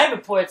FBI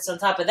reports. On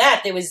top of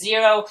that, there was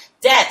 0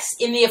 deaths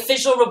in the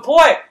official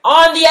report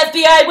on the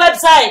FBI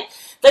website.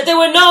 That there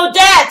were no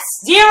deaths,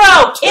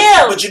 0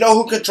 killed. But you know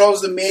who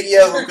controls the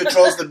media? Who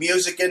controls the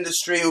music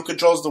industry? Who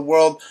controls the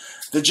world?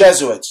 The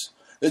Jesuits.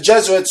 The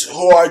Jesuits,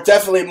 who are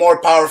definitely more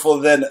powerful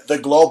than the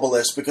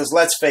globalists. Because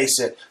let's face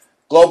it,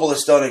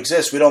 globalists don't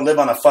exist. We don't live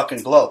on a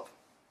fucking globe.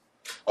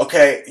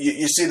 Okay,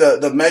 you see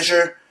the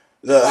measure,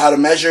 how to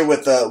measure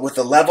with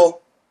the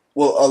level.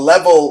 Well, a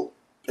level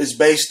is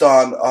based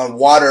on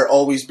water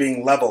always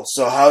being level.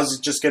 So how is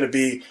it just going to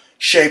be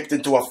shaped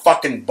into a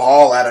fucking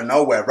ball out of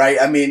nowhere, right?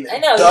 I mean, I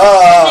know.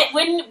 duh.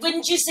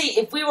 Wouldn't you see,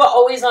 if we were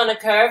always on a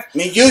curve... I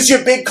mean, use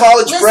your big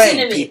college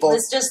brain, people.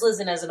 Let's just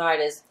listen as an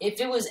artist.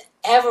 If it was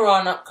ever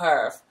on a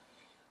curve,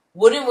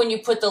 when you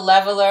put the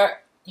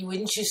leveler,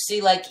 wouldn't you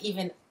see, like,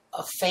 even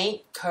a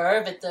faint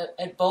curve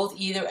at both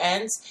either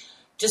ends?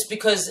 Just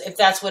because if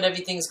that's what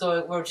everything's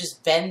going, we're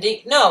just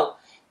bending? No.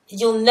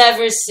 You'll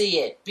never see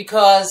it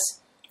because...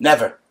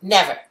 Never.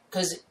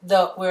 Because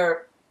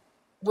we're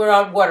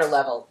on water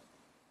level.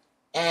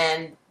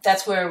 And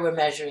that's where we're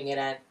measuring it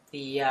at,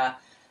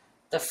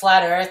 the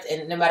flat Earth.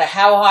 And no matter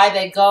how high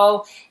they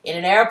go, in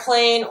an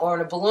airplane or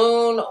in a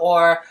balloon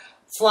or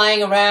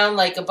flying around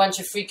like a bunch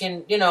of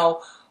freaking,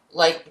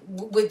 like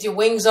with your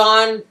wings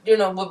on,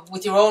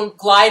 with your own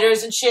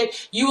gliders and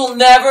shit, you will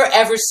never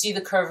ever see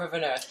the curve of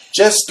an Earth.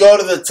 Just go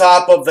to the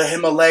top of the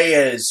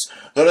Himalayas.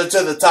 Go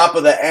to the top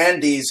of the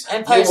Andes.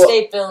 Empire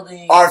State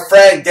Building. Our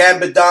friend Dan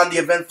Badandi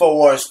of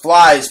InfoWars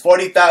flies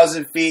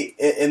 40,000 feet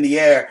in the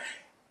air.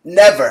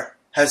 Never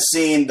has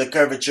seen the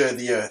curvature of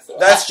the Earth.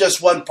 That's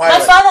just one pilot.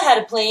 My father had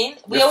a plane.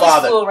 We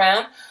always flew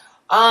around.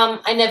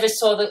 I never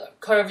saw the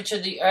curvature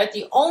of the Earth.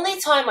 The only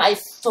time I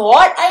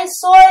thought I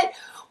saw it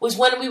was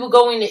when we were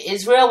going to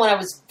Israel when I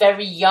was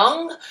very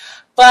young.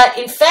 But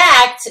in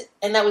fact,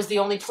 and that was the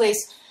only place,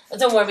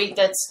 don't worry,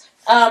 that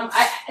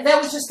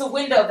was just the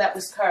window that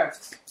was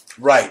curved.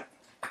 Right.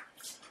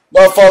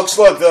 Well, folks,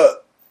 look,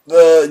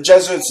 the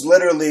Jesuits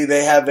literally,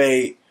 they have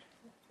a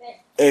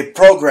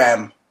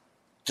program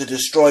to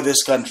destroy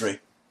this country.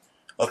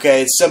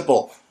 Okay, it's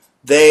simple.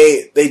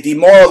 They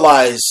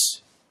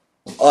demoralize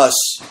us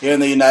here in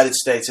the United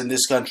States, in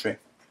this country.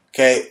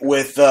 Okay,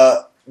 with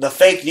the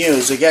fake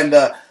news. Again,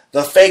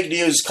 the fake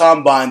news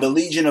combine, the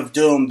Legion of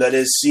Doom that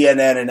is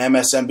CNN and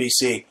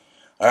MSNBC.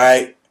 All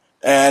right,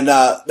 and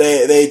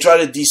they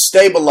try to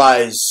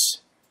destabilize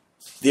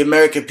the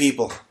American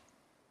people.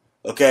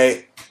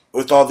 Okay,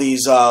 with all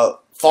these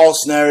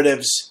false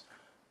narratives.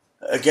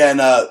 Again,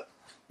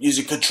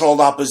 using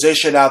controlled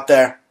opposition out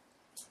there.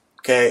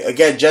 Okay,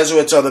 again,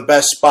 Jesuits are the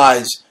best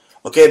spies.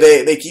 Okay,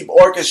 they keep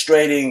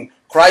orchestrating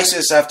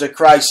crisis after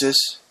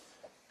crisis.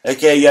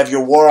 Okay, you have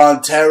your war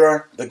on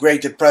terror, the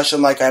Great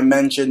Depression, like I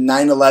mentioned,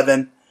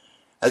 9/11,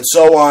 and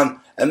so on.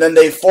 And then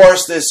they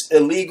force this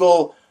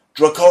illegal,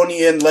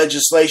 draconian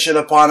legislation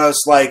upon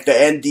us, like the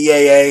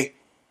NDAA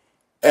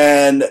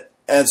and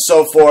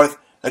so forth.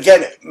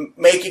 Again,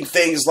 making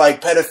things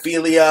like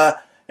pedophilia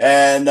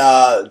and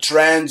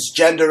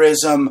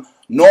transgenderism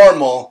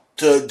normal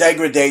to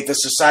degrade the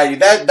society.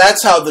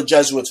 That's how the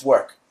Jesuits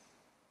work.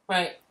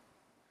 Right.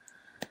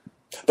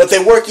 But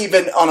they work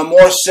even on a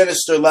more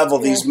sinister level,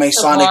 these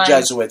Masonic sublime.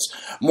 Jesuits.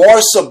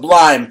 More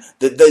sublime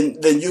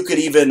than you could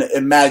even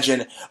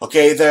imagine.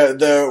 Okay,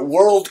 their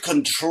world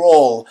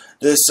control,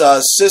 this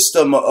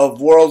system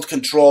of world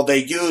control,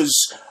 they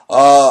use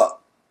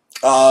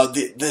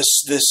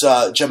this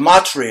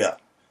gematria.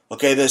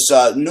 Okay, this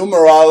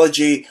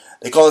numerology,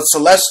 they call it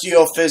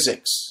celestial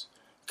physics.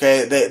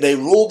 Okay, they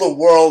rule the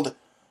world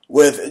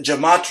with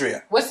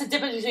gematria. What's the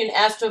difference between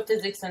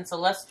astrophysics and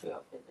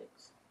celestial physics?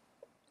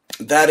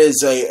 That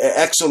is an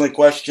excellent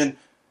question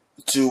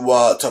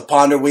to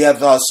ponder. We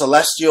have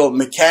celestial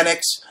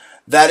mechanics.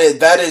 That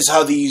is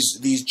how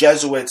these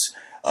Jesuits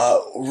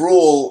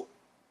rule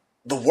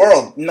the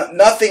world.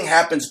 Nothing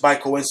happens by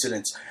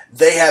coincidence.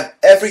 They have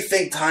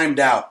everything timed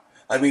out.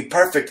 I mean,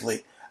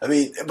 perfectly. I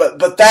mean,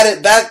 but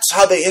that's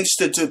how they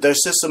institute their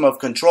system of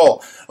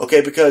control.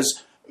 Okay,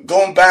 because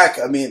going back,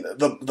 I mean,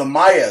 the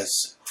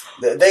Mayas,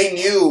 they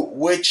knew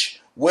which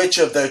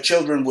of their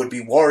children would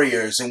be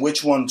warriors and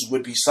which ones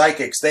would be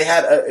psychics. They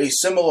had a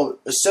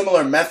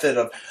similar method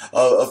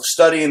of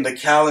studying the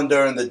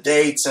calendar and the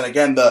dates, and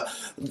again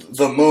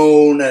the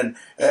moon and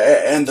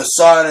the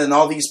sun and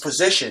all these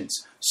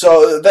positions.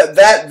 So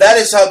that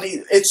is how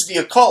it's the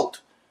occult.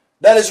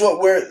 That is what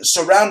we're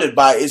surrounded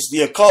by, is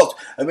the occult.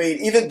 I mean,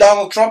 even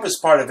Donald Trump is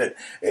part of it.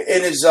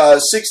 In his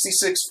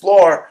 66th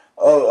floor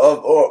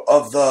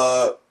of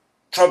the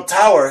Trump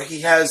Tower,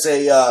 he has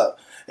a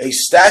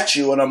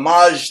statue, an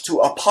homage to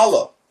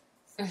Apollo.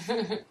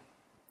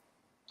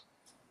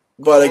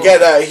 But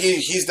again,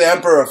 he's the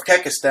emperor of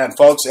Kekistan,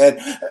 folks, and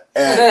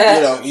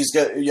you know, he's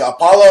got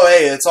Apollo.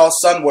 Hey, it's all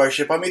sun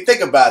worship. I mean,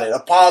 think about it.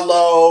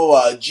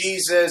 Apollo,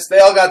 Jesus, they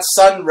all got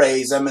sun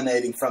rays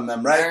emanating from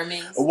them, right?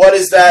 Hermes. What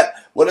is that?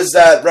 What is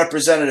that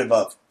representative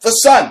of? The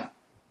sun.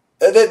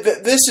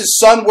 This is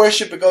sun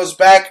worship. It goes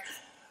back.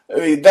 I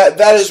mean,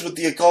 that is what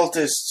the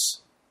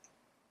occultists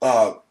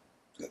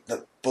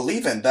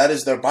believe in. That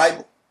is their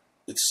Bible.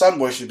 It's sun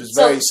worship. Is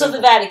very so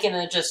simple. the Vatican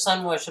are just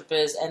sun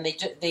worshippers, and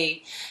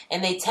they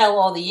tell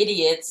all the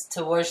idiots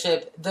to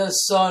worship the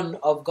Son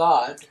of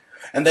God.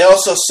 And they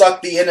also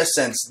suck the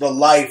innocence, the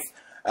life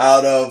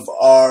out of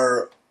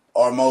our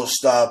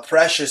most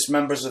precious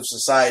members of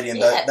society, and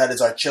that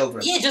is our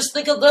children. Yeah, just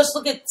look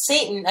at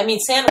Satan. I mean,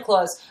 Santa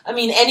Claus. I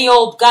mean, any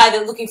old guy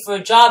that's looking for a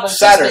job on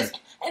Saturn.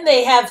 Christmas, and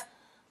they have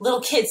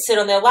little kids sit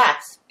on their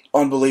laps.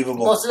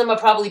 Unbelievable. Most of them are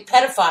probably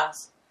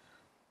pedophiles.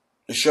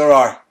 They sure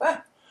are.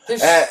 Well,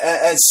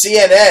 and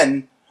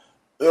CNN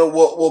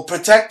will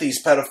protect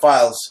these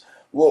pedophiles.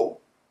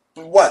 Well,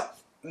 what?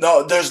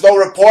 No, there's no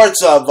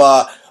reports of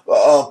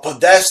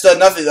Podesta,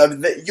 nothing. I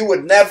mean, you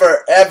would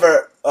never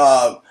ever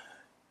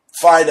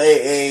find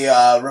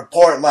a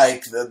report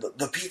like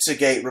the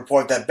Pizzagate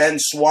report that Ben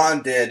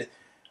Swan did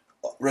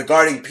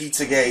regarding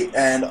Pizzagate,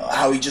 and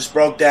how he just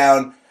broke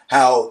down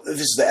how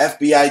this is the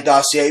FBI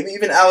dossier.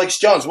 Even Alex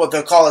Jones, what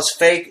they'll call as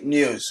fake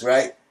news,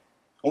 right?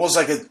 Almost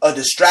like a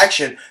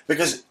distraction,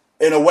 because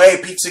in a way,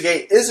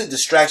 Pizzagate is a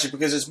distraction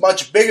because it's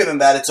much bigger than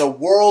that. It's a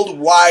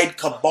worldwide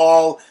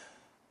cabal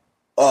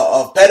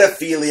of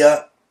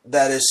pedophilia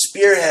that is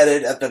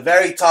spearheaded at the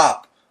very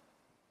top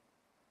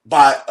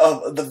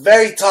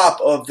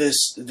of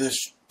this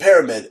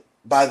pyramid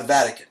by the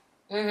Vatican.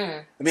 Mm-hmm.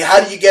 I mean, how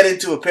do you get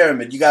into a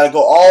pyramid? You got to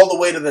go all the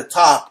way to the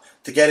top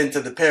to get into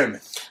the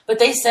pyramid. But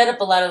they set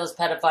up a lot of those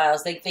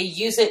pedophiles. They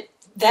use it.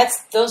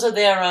 Those are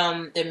their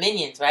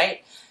minions,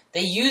 right?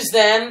 They use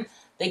them.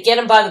 They get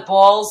them by the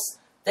balls.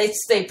 They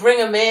bring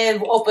them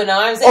in, open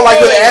arms. Oh,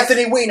 like with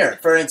Anthony Weiner,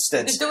 for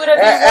instance. Do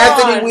whatever you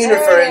Anthony want. Weiner,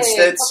 for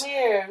instance, come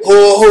here.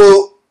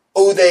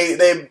 who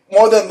they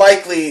more than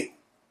likely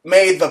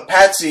made the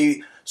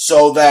patsy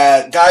so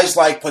that guys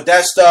like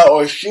Podesta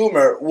or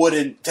Schumer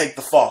wouldn't take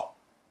the fall.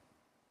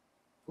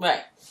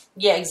 Right.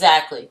 Yeah,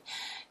 exactly.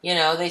 You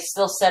know, they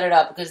still set it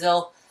up because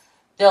they'll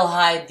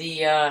hide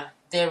their,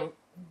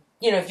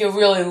 you know, if you're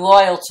really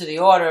loyal to the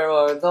order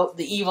or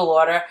the evil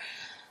order,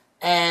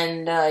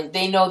 and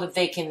they know that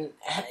they can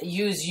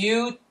use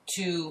you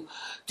to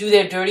do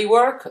their dirty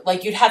work.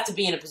 Like, you'd have to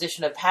be in a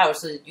position of power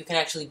so that you can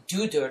actually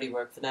do dirty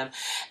work for them.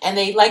 And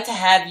they like to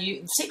have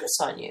secrets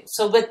on you.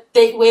 So, but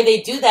the way they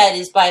do that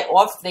is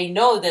they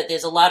know that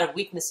there's a lot of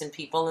weakness in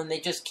people, and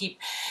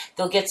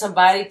they'll get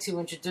somebody to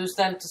introduce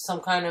them to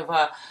some kind of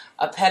a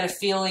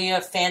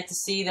pedophilia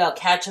fantasy. They'll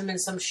catch them in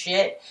some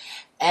shit,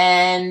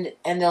 and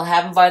they'll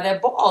have them by their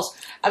balls.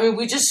 I mean,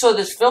 we just saw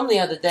this film the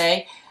other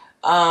day.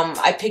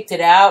 I picked it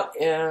out.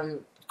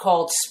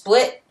 called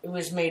Split. It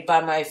was made by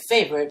my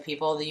favorite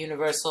people, the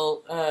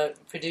Universal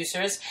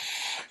producers.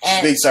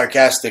 And, being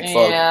sarcastic,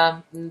 folks.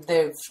 Yeah,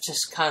 they've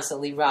just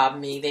constantly robbed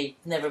me. They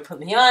never put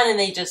me on, and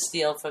they just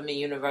steal from me,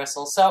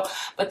 Universal. So,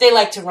 but they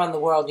like to run the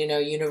world,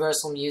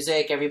 Universal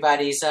music.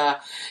 Everybody's,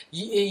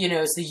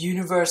 it's the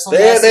Universal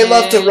message. They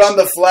love to run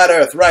the flat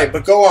earth, right.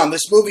 But go on.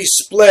 This movie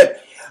Split,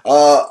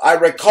 I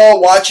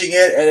recall watching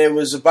it, and it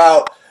was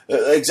about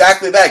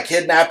exactly that,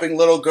 kidnapping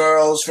little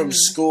girls from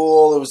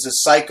school. It was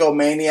a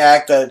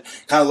psychomaniac that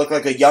kind of looked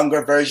like a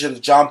younger version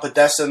of John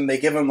Podesta, and they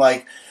give him,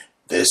 like,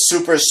 this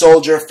super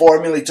soldier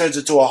formula. He turns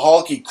into a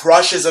Hulk. He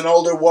crushes an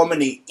older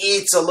woman. He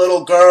eats a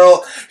little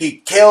girl.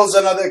 He kills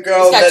another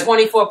girl. He's got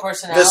 24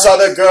 personalities. This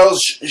other girl's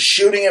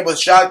shooting him with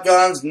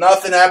shotguns.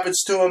 Nothing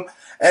happens to him.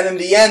 And in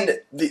the end,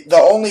 the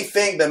only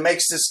thing that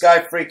makes this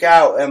guy freak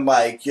out and,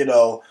 like, turn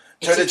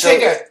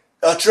into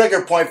a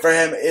trigger point for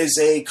him is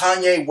a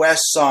Kanye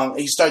West song.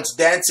 He starts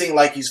dancing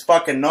like he's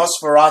fucking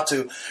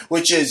Nosferatu,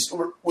 which is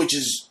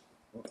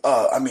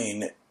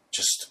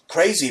just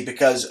crazy,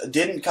 because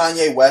didn't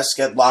Kanye West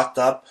get locked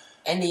up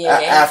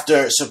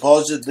after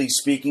supposedly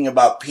speaking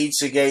about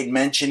Pizzagate,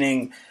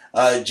 mentioning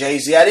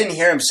Jay-Z? I didn't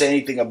hear him say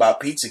anything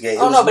about Pizzagate.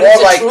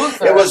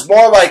 It was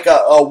more like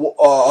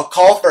a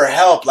call for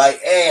help,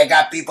 like, hey, I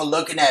got people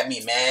looking at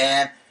me,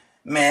 man.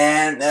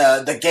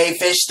 The gay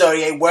fish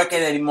story ain't working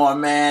anymore,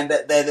 man.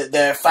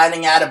 They're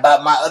finding out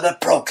about my other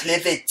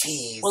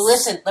proclivities. Well,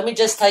 listen, let me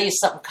just tell you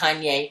something,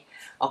 Kanye,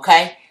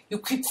 okay? You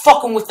keep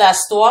fucking with that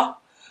store,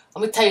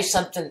 let me tell you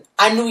something.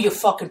 I knew your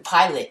fucking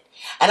pilot,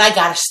 and I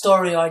got a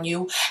story on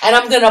you, and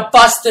I'm gonna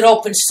bust it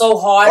open so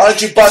hard. Why don't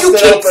you bust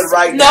it open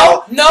right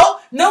now? No,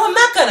 I'm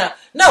not gonna.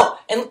 No,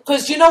 and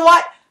because you know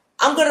what?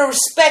 I'm gonna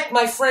respect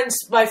my friends.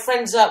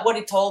 What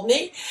he told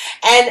me,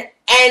 and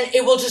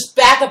it will just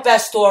back up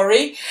that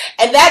story,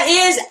 and that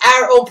is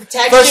our own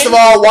protection. First of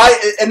all,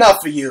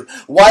 enough for you.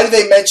 Why do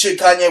they mention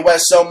Kanye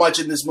West so much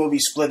in this movie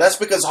Split? That's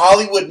because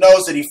Hollywood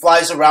knows that he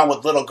flies around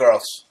with little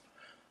girls.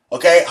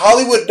 Okay?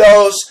 Hollywood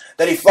knows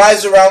that he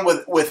flies around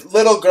with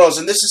little girls,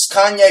 and this is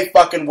Kanye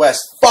fucking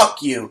West.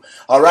 Fuck you,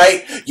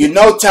 alright? You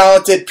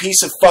no-talented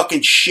piece of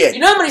fucking shit.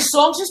 You know how many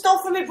songs you stole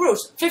from me,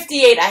 Bruce?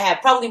 58 I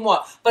have, probably more.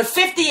 But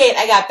 58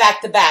 I got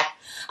back-to-back.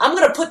 I'm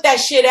gonna put that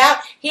shit out.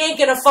 He ain't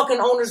gonna fucking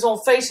own his own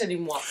face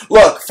anymore.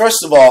 Look,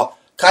 first of all,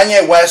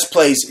 Kanye West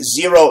plays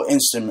zero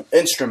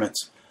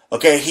instruments.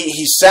 Okay?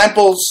 He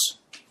samples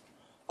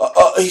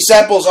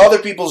other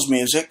people's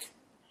music.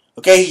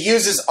 Okay? He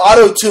uses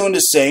auto-tune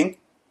to sing.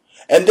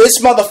 And this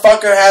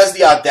motherfucker has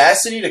the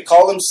audacity to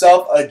call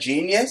himself a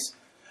genius?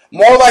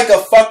 More like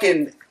a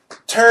fucking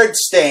turd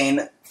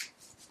stain,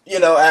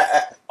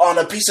 on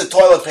a piece of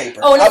toilet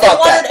paper. Oh,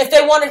 and if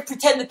they want to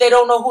pretend that they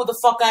don't know who the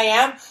fuck I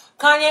am,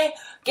 Kanye,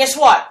 guess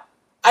what?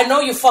 I know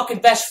your fucking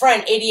best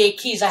friend, 88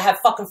 Keys. I have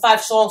fucking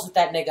 5 songs with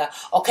that nigga,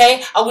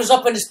 okay? I was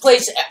up in this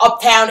place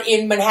uptown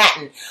in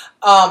Manhattan.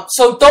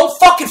 So don't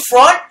fucking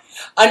front.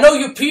 I know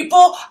you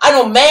people. I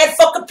know mad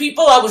fucking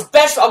people. I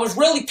was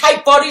really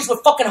tight buddies with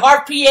fucking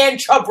Hart P. and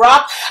Chub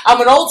Rock. I'm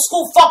an old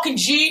school fucking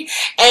G,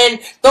 and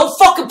don't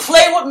fucking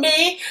play with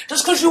me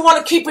just because you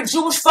want to keep a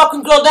Jewish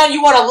fucking girl down.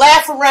 You want to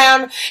laugh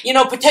around,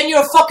 pretend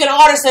you're a fucking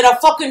artist and a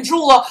fucking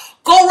jeweler.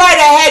 Go right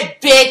ahead,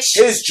 bitch.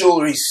 His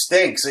jewelry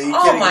stinks. Are you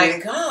kidding me? Oh my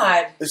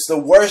god. It's the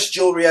worst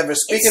jewelry ever.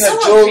 Speaking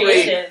of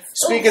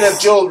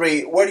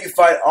jewelry, where do you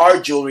find our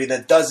jewelry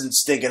that doesn't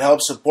stink and help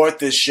support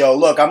this show?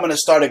 Look, I'm going to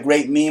start a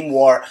great meme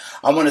war.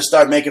 I'm going to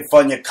start making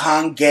fun of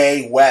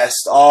Kanye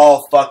West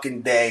all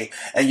fucking day.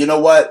 And you know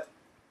what?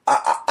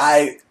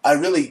 I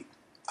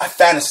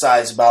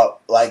fantasize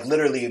about, like,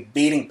 literally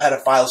beating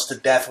pedophiles to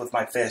death with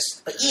my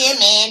fist. But yeah,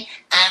 man,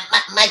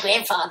 my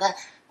grandfather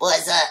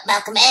was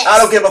Malcolm X. I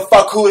don't give a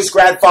fuck who his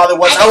grandfather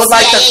was. I would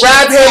like to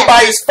grab him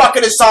by his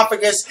fucking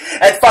esophagus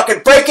and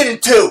fucking break it in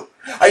two.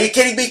 Are you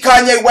kidding me,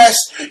 Kanye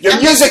West? Your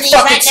music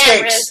fucking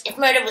stinks. Bruce, if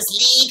murder was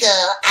legal,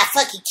 I'd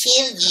fucking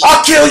kill you.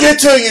 I'll kill you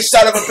too, you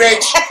son of a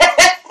bitch.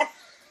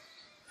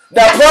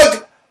 Now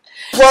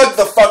plug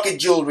the fucking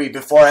jewelry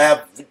before I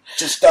have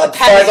before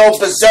I go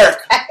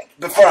berserk.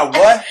 Before I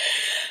what?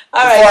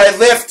 All before right. I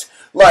lift,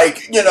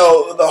 like,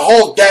 the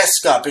whole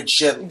desk up and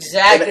shit.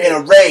 Exactly. In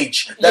a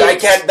rage that I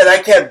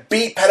can't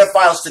beat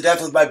pedophiles to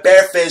death with my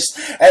bare fist,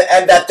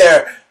 and that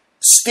they're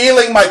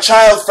stealing my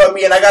child from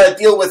me, and I gotta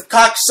deal with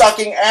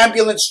cock-sucking,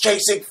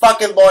 ambulance-chasing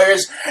fucking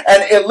lawyers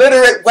and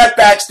illiterate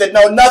wetbacks that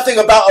know nothing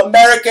about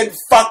American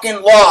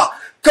fucking law.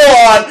 Go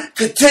on,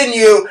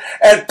 continue,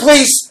 and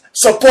please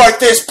support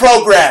this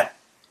program.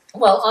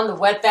 Well, on the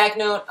wetback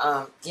note,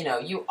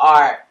 you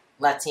are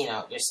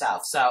Latino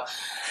yourself, so...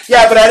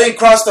 Yeah, but I didn't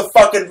cross the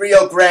fucking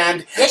Rio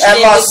Grande. Yes,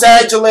 and Los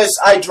Angeles,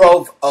 I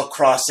drove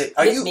across it.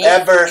 Are you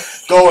ever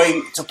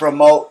going to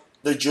promote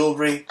the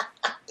jewelry?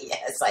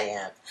 Yes, I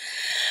am.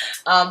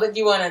 But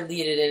you want to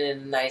lead it in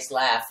a nice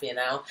laugh,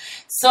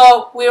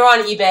 So, we're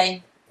on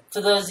eBay.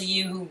 For those of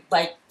you who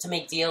like to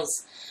make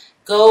deals,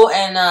 go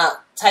and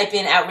type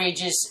in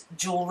outrageous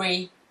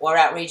jewelry or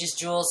outrageous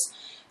jewels.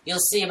 You'll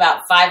see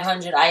about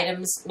 500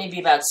 items, maybe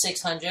about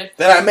 600.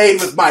 That I made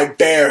with my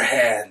bare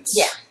hands.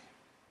 Yeah.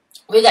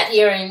 We got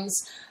earrings,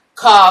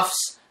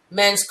 cuffs,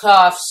 men's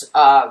cuffs,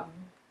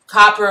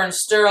 copper and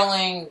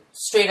sterling,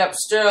 straight up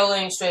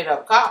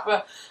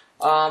copper.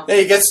 Yeah,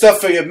 you get stuff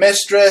for your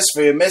mistress,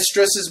 for your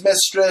mistress's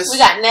mistress. We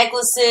got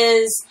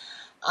necklaces,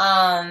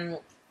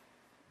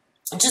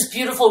 just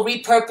beautiful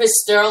repurposed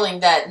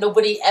sterling that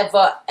nobody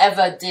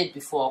ever did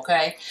before,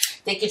 okay?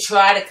 They could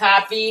try to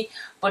copy,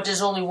 but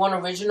there's only one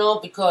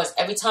original because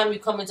every time you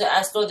come into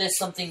our store, there's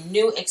something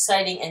new,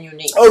 exciting, and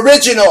unique.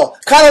 Original.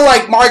 Kind of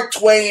like Mark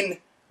Twain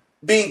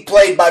being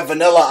played by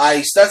Vanilla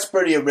Ice. That's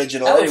pretty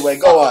original. That Anyway,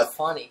 go on.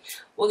 Funny.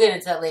 We'll get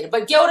into that later.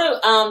 But go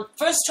to,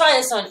 first try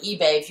us on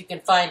eBay if you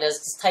can find us.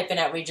 Just type in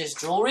Outrageous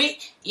Jewelry,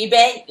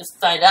 eBay, you'll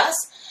find us.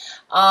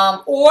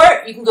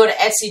 Or you can go to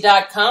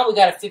Etsy.com. We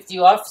got a 50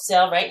 off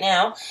sale right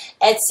now.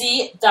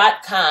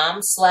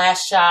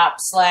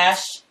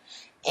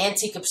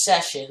 Etsy.com/shop/Antique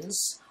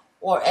Obsessions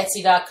or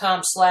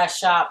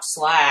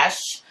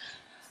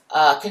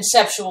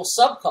Etsy.com/shop/Conceptual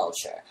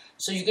Subculture.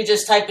 So you could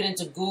just type it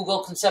into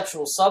Google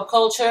Conceptual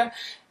Subculture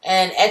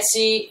and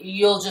Etsy.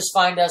 You'll just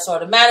find us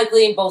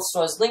automatically in both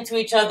stores linked to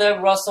each other.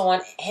 We're also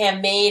on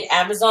Handmade,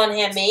 Amazon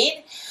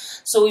Handmade.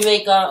 So we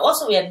make,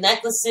 also we have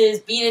necklaces,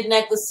 beaded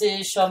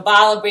necklaces,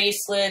 Shambhala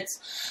bracelets,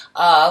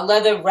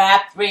 leather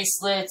wrapped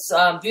bracelets,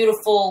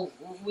 beautiful.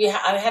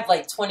 I have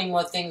like 20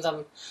 more things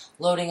I'm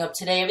loading up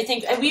today.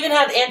 Everything, and we even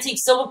have antique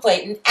silver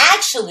plate. And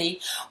actually,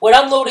 what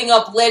I'm loading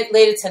up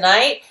later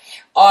tonight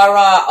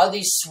are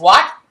these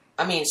SWAT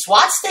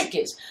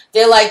stickers.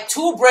 They're like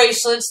 2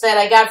 bracelets that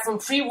I got from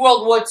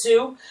pre-World War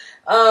II.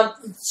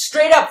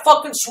 Straight up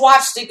fucking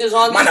SWAT stickers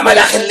on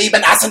these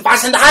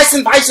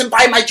bracelets.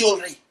 Buy my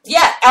jewelry.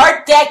 Yeah,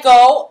 Art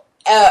Deco,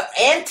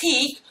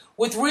 antique,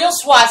 with real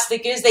SWAT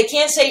stickers. They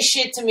can't say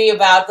shit to me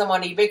about them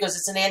on eBay because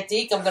it's an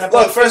antique. I'm going to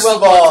put first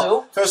of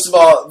all,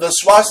 the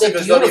SWAT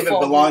stickers don't even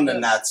belong to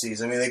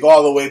Nazis. I mean, they go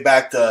all the way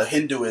back to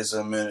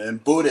Hinduism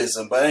and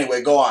Buddhism. But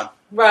anyway, go on.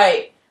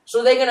 Right.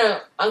 So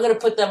I'm gonna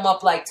put them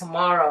up like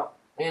tomorrow,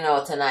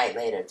 tonight,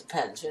 later. It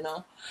depends,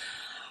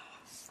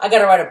 I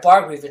gotta write a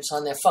bar grievance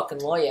on their fucking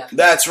lawyer.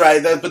 That's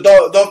right. But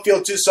don't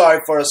feel too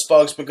sorry for us,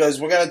 folks, because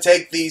we're gonna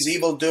take these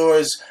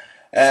evildoers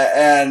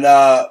and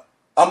I'm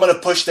gonna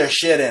push their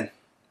shit in.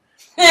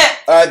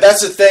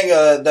 That's the thing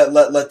that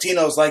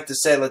Latinos like to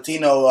say.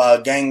 Latino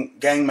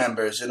gang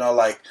members,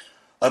 like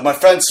my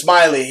friend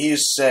Smiley. He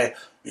used to say,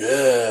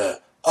 "Yeah,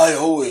 I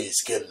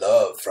always get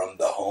love from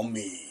the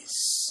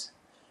homies."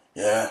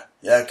 Yeah,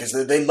 because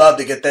they love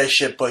to get their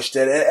shit pushed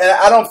in. And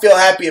I don't feel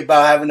happy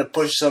about having to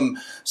push some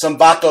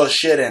vato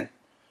shit in.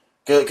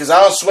 Because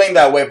I don't swing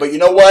that way. But you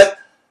know what?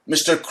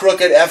 Mr.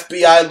 Crooked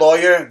FBI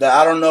lawyer that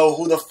I don't know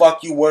who the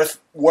fuck you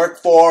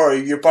work for or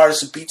you're part of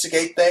some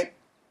Pizzagate thing.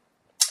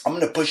 I'm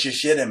going to push your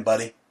shit in,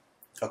 buddy.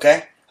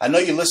 Okay? I know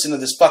you listen to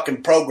this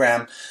fucking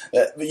program.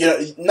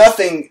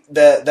 Nothing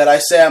that I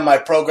say on my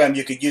program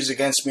you could use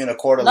against me in a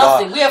court of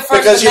law. We have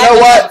first because you know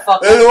what?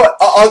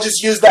 I'll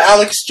just use the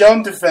Alex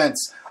Jones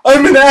defense.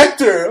 I'm an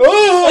actor.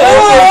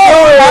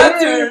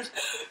 Actors.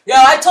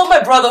 Yeah, I told my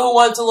brother who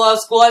went to law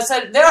school, I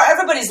said,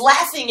 everybody's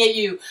laughing at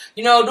you.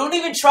 Don't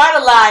even try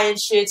to lie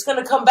and shit. It's going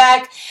to come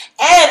back,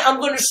 and I'm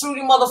going to sue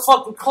your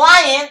motherfucking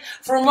client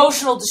for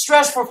emotional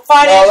distress for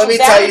financial Well, let me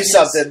tell you damages.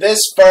 something. This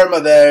firm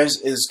of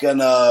theirs is going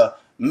to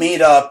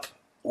meet up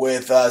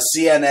with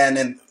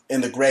CNN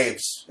in the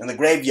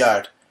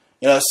graveyard.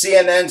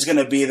 CNN's going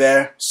to be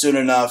there soon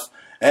enough.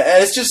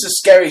 And it's just a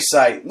scary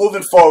sight.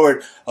 Moving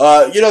forward,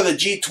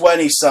 the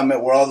G20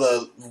 summit where all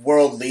the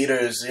world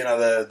leaders, that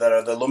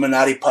are the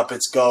Illuminati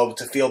puppets go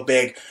to feel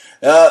big.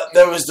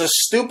 There was the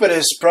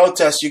stupidest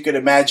protest you could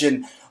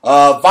imagine.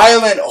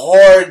 Violent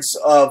hordes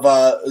of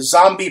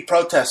zombie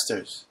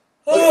protesters.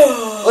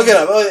 Look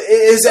at them.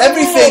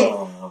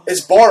 Everything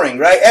is boring,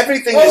 right?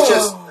 Everything is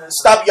just...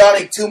 Stop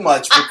yawning too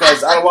much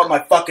because I don't want my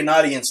fucking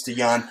audience to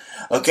yawn.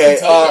 Okay?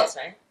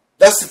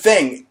 That's the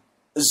thing.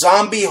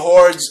 Zombie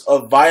hordes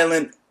of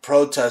violent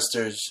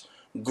protesters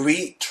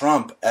greet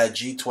Trump at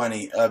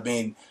G20. I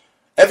mean,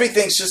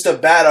 everything's just a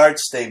bad art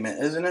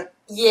statement, isn't it?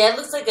 Yeah, it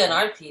looks like an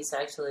art piece,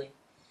 actually.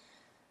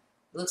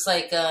 Looks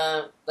like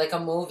a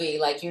movie,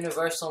 like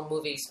Universal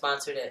movie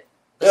sponsored it.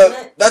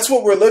 That's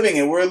what we're living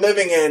in. We're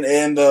living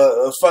in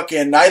the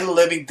fucking Night of the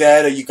Living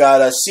Dead. You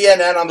got a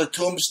CNN on the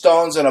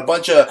tombstones and a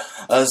bunch of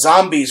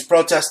zombies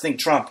protesting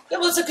Trump. It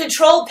was a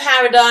controlled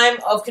paradigm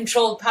of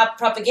controlled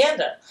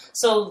propaganda.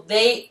 So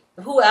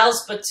who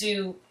else but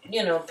to,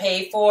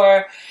 pay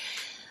for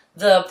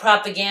the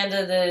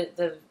propaganda,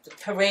 the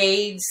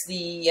parades,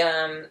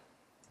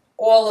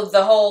 all of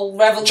the whole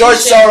revolution. George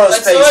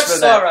Soros pays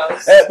for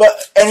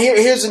that. And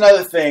here's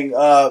another thing.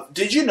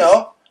 Did you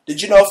know,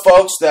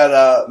 folks,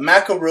 that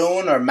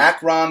macaroon or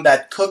macaron,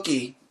 that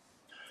cookie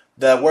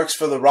that works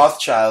for the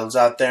Rothschilds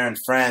out there in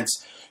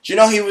France, do you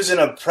know he was in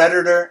a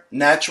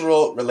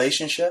predator-natural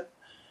relationship?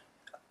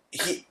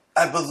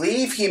 I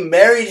believe he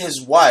married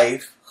his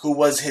wife, who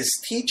was his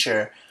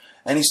teacher,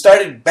 and he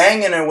started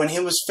banging her when he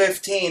was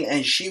 15,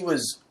 and she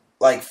was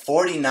like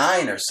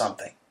 49 or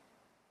something.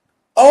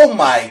 Oh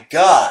my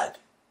God.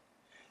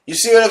 You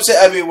see what I'm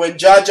saying? I mean, when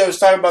Jaja was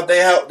talking about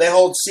they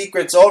hold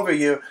secrets over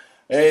you,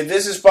 Hey,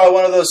 this is probably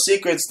one of those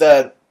secrets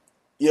that,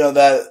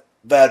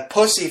 that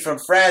pussy from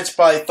France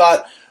probably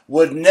thought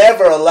would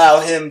never allow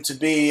him to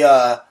be,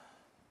 the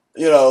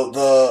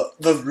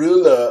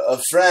ruler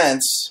of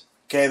France.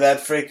 Okay, that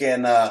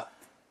freaking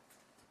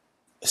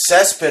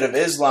cesspit of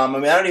Islam. I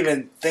mean, I don't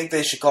even think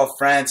they should call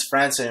France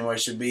anymore.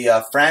 It should be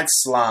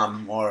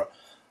France-Slam or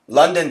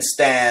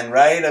London-Stan,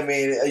 right? I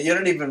mean, you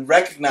don't even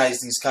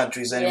recognize these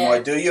countries anymore,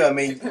 do you? I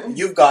mean,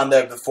 you've gone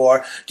there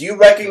before. Do you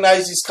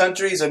recognize these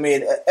countries? I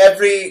mean,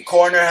 every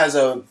corner has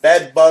a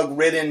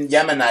bed-bug-ridden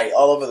Yemenite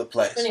all over the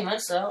place. Pretty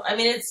much so. I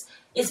mean,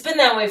 it's been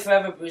that way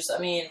forever, Bruce. I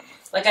mean,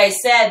 like I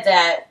said,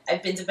 that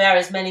I've been to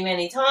Paris many,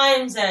 many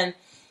times, and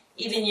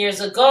even years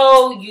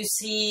ago, you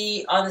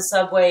see on the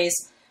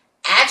subways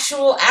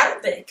actual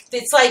Arabic.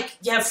 It's like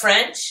you have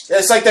French.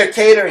 It's like they're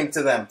catering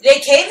to them. They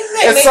cater to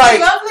them. It's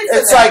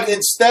It's like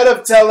instead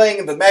of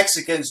telling the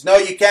Mexicans, no,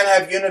 you can't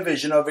have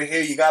Univision over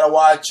here. You got to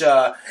watch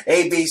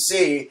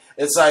ABC.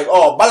 It's like,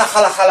 oh, bala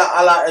hala hala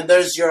Allah, and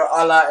there's your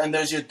Allah, and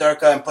there's your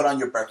durka, and put on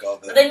your burqa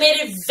over there. They made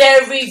it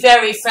very,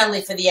 very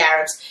friendly for the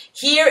Arabs.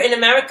 Here in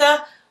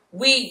America,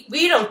 we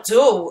don't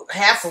do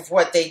half of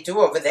what they do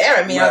over there.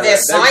 I mean, are there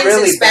signs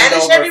in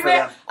Spanish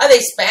everywhere? Are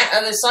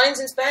there signs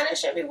in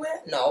Spanish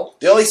everywhere? No.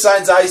 The only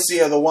signs I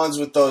see are the ones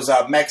with those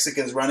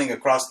Mexicans running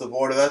across the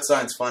border. That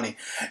sign's funny.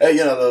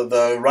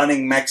 The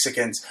running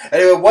Mexicans.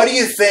 Anyway, what do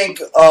you think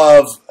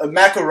of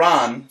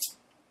macaron,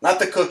 not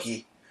the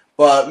cookie,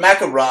 but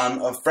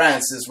macaron of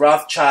France, this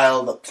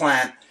Rothschild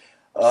plant,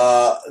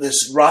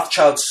 this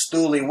Rothschild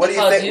stoolie? What do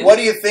you think? What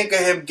do you think of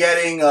him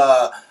getting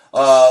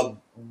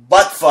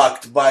butt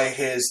fucked by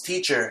his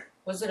teacher?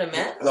 Was it a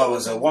man? No, it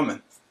was a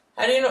woman.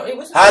 How do you know? It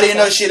was. How do you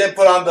know she didn't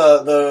put on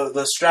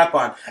the strap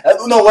on?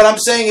 No, what I'm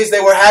saying is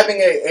they were having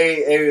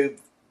a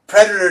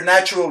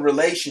predator-natural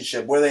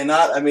relationship, were they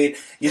not? I mean,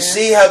 you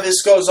see how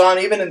this goes on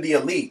even in the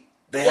elite.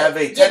 They have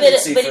a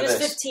tendency for this. But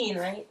he was 15,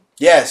 right?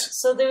 Yes.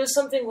 So there was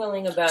something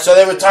willing about it. So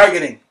they were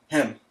targeting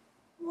him.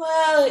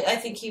 Well, I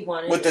think he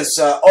wanted with this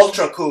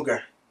ultra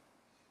cougar.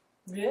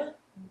 Yeah.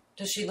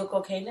 Does she look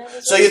okay now?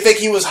 So you think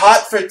he was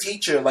hot for a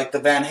teacher, like the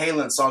Van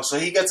Halen song, so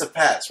he gets a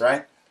pass,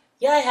 right?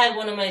 Yeah, I had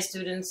one of my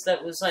students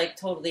that was, like,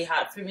 totally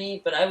hot for me,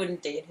 but I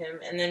wouldn't date him.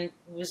 And then it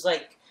was,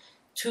 like,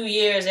 2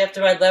 years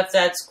after I left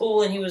that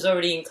school, and he was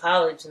already in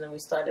college, and then we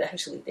started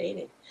actually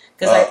dating.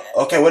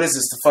 Okay, what is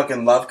this, the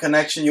fucking love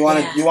connection? You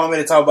want me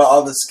to talk about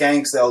all the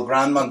skanks that El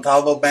Gran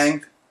Montalvo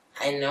banged?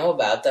 I know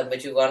about them,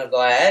 but you want to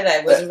go ahead?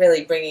 I wasn't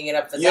really bringing it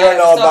up for that. I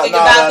was talking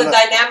about the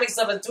dynamics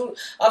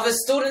of a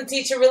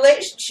student-teacher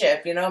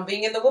relationship,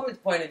 being in the woman's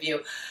point of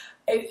view.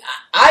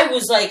 I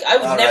was like, I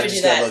would never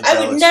do that.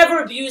 I would never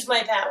abuse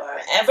my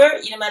power, ever,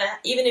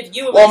 even if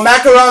you were... Well,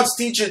 Macaron's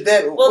teacher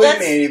did. Well, what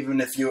do you mean,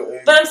 even if you...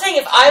 But I'm saying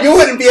if I... You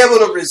wouldn't be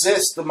able to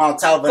resist the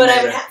Montalvo. But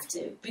I would have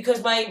to,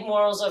 because my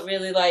morals are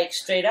really, like,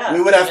 straight up.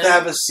 We would have to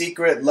have a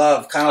secret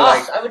love, kind of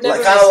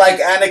like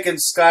Anakin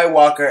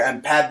Skywalker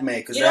and Padme,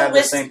 because they have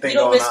the same thing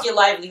going on. You don't risk your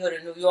livelihood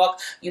in New York.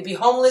 You'd be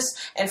homeless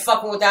and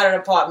fucking without an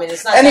apartment.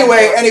 It's not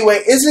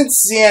Anyway, isn't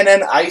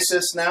CNN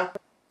ISIS now?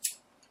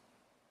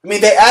 I mean,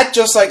 they act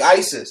just like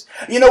ISIS.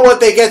 You know what?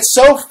 They get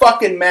so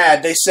fucking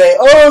mad. They say,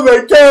 oh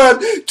my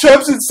God,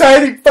 Trump's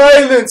inciting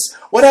violence.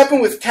 What happened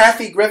with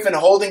Kathy Griffin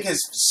holding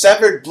his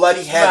severed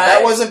bloody head? Right.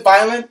 That wasn't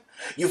violent?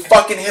 You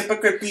fucking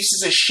hypocrite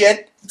pieces of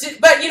shit.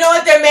 But you know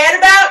what they're mad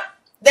about?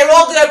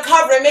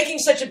 They're making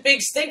such a big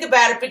stink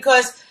about it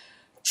because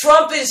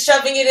Trump is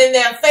shoving it in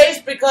their face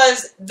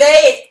because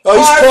they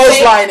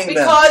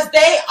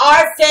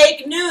are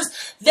fake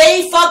news.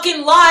 They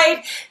fucking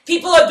lied.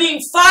 People are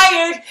being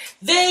fired.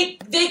 They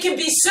can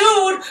be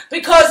sued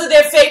because of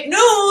their fake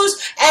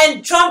news,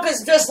 and Trump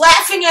is just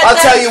laughing at them. I'll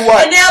tell you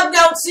what. And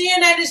now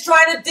CNN is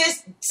trying to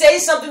say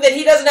something that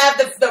he doesn't have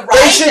the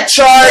right. They should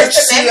charge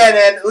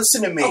CNN.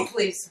 Listen to me. Oh,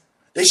 please.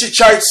 They should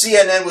charge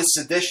CNN with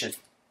sedition.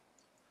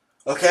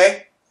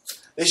 Okay?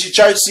 They should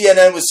charge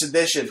CNN with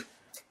sedition.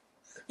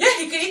 Yeah,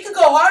 he could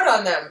go hard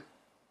on them.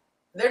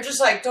 They're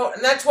just like, don't,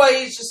 and that's why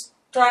he's just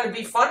trying to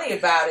be funny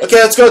about it. Okay,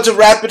 let's go to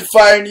rapid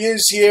fire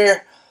news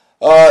here.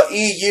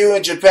 EU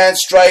and Japan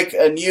strike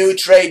a new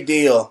trade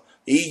deal.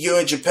 EU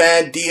and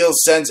Japan deal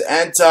sends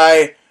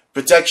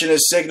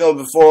anti-protectionist signal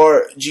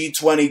before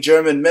G20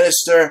 German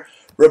minister.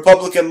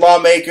 Republican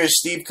lawmaker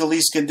Steve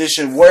Scalise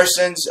condition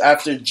worsens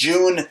after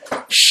June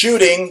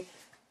shooting.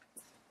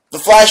 The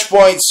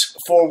flashpoints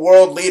for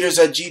world leaders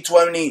at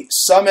G20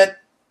 summit.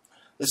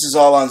 This is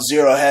all on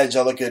Zero Hedge.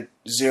 I'll look at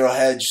Zero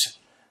Hedge.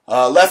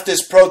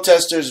 Leftist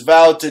protesters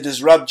vowed to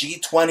disrupt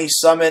G20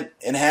 summit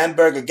in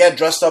Hamburg. Again,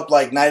 dressed up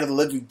like Night of the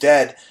Living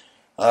Dead.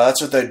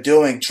 That's what they're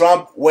doing.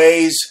 Trump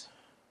weighs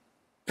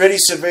pretty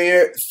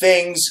severe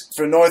things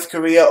for North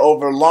Korea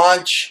over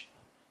launch.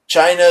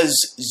 China's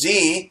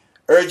Xi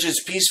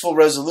urges peaceful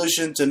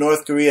resolution to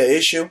North Korea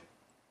issue.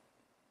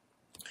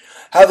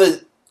 How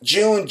the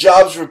June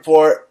jobs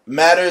report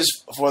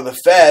matters for the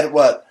Fed.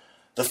 What?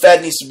 The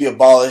Fed needs to be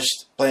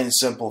abolished, plain and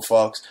simple,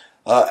 folks.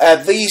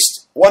 At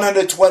least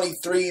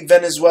 123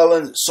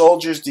 Venezuelan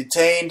soldiers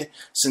detained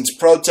since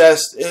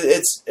protests.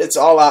 It's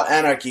all out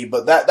anarchy,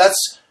 but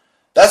that's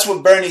That's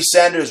what Bernie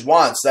Sanders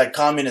wants, that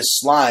communist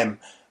slime.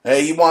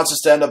 He wants us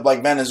to end up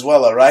like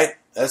Venezuela, right?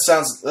 That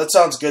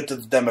sounds good to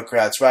the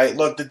Democrats, right?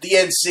 Look, the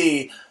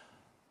DNC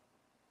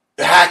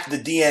hacked the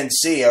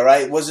DNC, all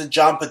right? Wasn't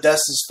John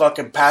Podesta's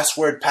fucking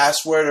password,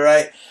 all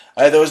right?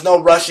 There was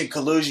no Russian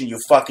collusion, you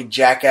fucking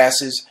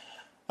jackasses.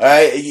 All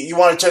right? You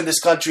want to turn this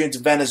country into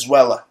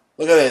Venezuela.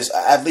 Look at this.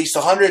 At least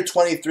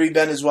 123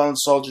 Venezuelan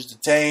soldiers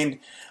detained.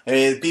 I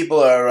mean, people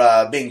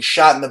are being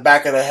shot in the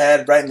back of the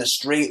head, right in the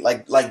street,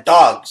 like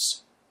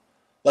dogs.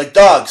 Like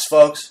dogs,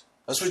 folks.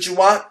 That's what you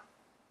want?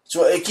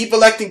 So keep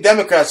electing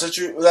Democrats. That's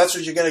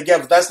what you're going to get.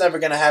 But that's never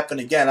going to happen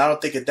again. I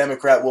don't think a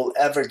Democrat will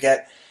ever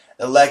get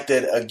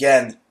elected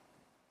again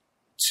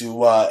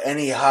to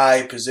any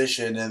high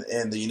position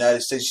in the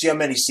United States. You see how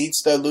many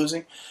seats they're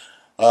losing?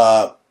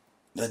 The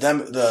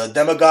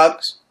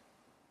demagogues.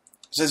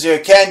 It says here,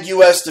 can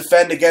U.S.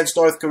 defend against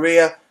North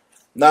Korea?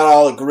 Not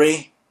all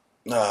agree.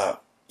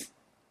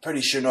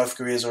 Pretty sure North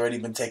Korea has already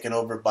been taken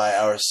over by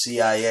our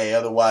CIA.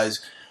 Otherwise,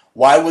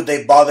 why would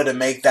they bother to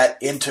make that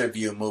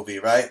Interview movie,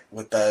 right?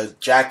 With the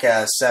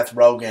jackass Seth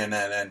Rogen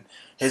and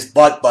his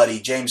butt buddy,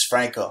 James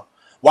Franco.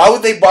 Why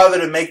would they bother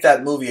to make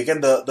that movie?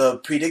 Again,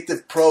 the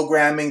predictive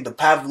programming, the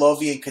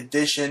Pavlovian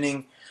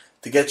conditioning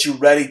to get you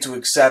ready to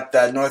accept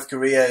that North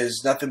Korea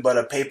is nothing but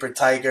a paper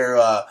tiger,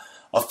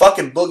 a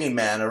fucking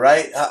boogeyman, all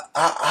right?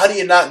 How do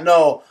you not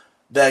know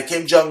that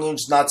Kim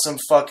Jong-un's not some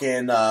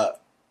fucking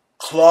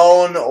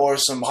clone or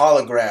some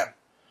hologram?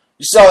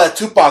 You saw that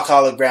Tupac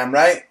hologram,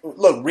 right?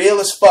 Look, real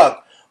as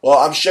fuck. Well,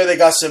 I'm sure they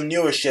got some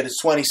newer shit.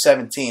 It's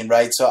 2017,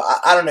 right? So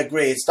I don't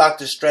agree. It's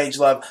Dr.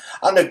 Strangelove.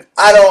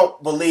 I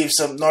don't believe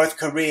some North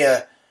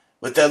Korea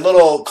with their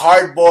little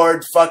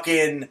cardboard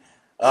fucking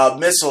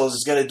missiles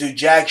is going to do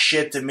jack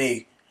shit to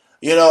me.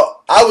 You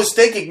know, I was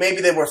thinking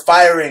maybe they were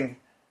firing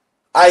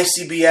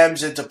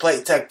ICBMs into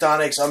plate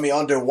tectonics,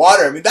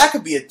 underwater. I mean, that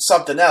could be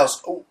something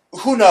else.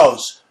 Who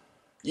knows?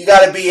 You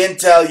got to be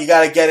intel. You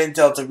got to get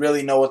intel to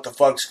really know what the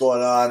fuck's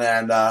going on.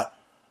 And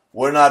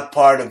we're not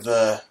part of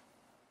the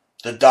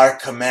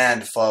dark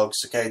command, folks.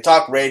 Okay,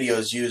 talk radio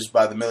is used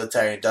by the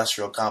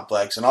military-industrial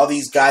complex, and all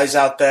these guys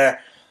out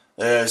there,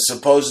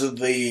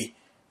 supposedly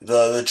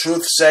the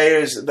truth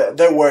sayers,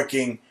 they're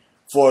working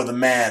for the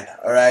man.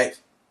 All right,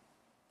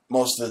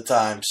 most of the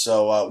time.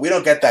 So we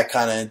don't get that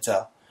kind of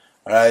intel.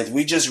 All right,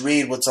 we just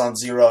read what's on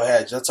Zero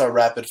Hedge. That's our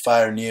rapid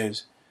fire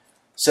news.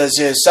 Says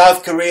here,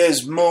 South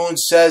Korea's moon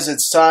says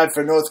it's time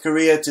for North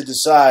Korea to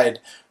decide.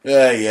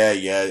 Yeah.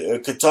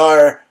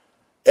 Qatar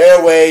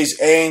Airways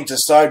aim to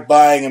start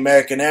buying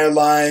American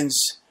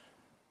Airlines.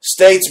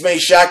 States may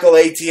shackle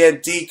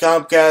AT&T,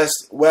 Comcast,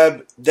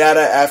 web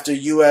data after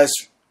U.S.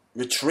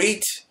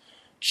 retreat.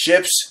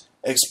 Ships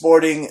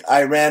exporting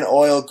Iran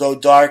oil go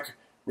dark,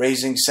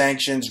 raising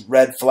sanctions,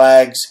 red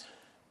flags.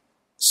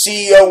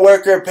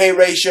 CEO-worker pay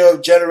ratio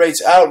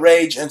generates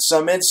outrage and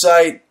some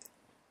insight.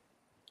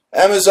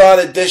 Amazon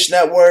and Dish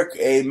Network,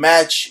 a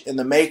match in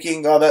the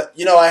making. All that.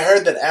 You know, I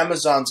heard that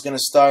Amazon's going to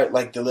start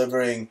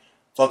delivering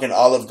fucking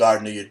Olive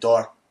Garden to your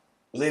door.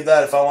 Believe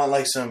that? If I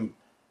want some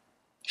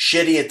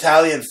shitty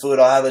Italian food,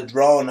 I'll have a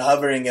drone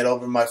hovering it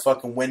over my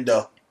fucking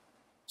window.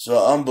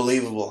 So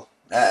unbelievable.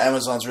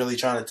 Amazon's really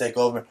trying to take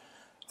over.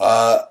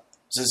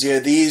 Says here,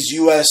 these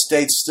U.S.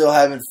 states still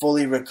haven't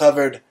fully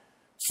recovered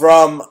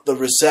from the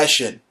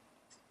recession.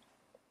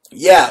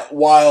 Yeah,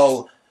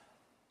 while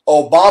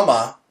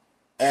Obama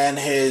and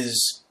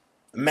his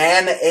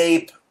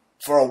man-ape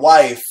for a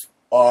wife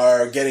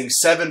are getting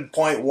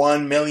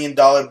 $7.1 million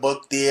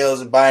book deals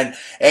and buying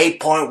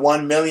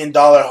 $8.1 million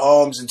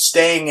homes and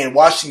staying in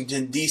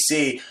Washington,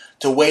 D.C.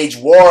 to wage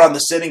war on the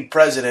sitting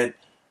president,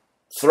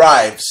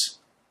 thrives.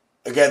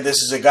 Again, this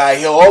is a guy,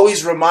 he'll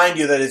always remind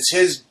you that it's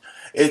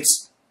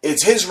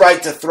his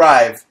right to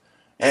thrive.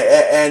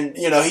 And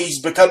you know, he's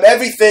become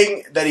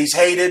everything that he's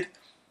hated.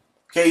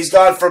 Okay, he's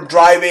gone from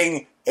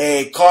driving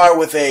a car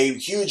with a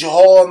huge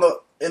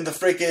hole in the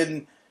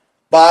freaking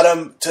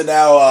bottom to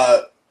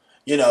now,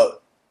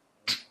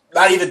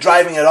 not even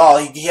driving at all.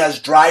 He has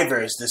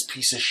drivers, this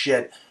piece of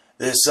shit.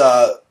 This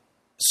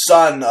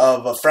son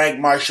of Frank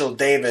Marshall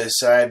Davis,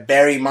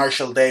 Barry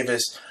Marshall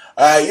Davis.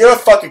 You're a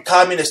fucking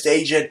communist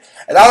agent,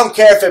 and I don't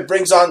care if it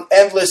brings on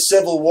endless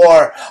civil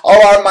war.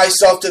 I'll arm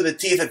myself to the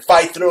teeth and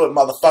fight through it,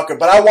 motherfucker.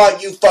 But I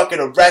want you fucking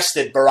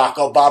arrested, Barack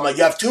Obama.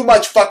 You have too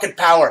much fucking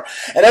power.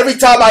 And every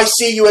time I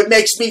see you, it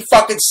makes me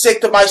fucking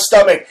sick to my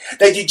stomach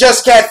that you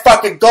just can't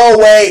fucking go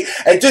away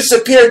and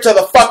disappear into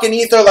the fucking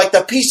ether like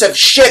the piece of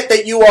shit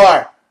that you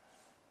are.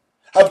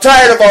 I'm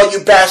tired of all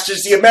you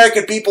bastards. The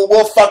American people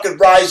will fucking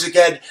rise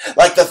again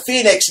like the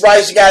phoenix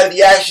rising out of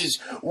the ashes.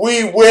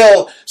 We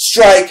will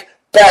strike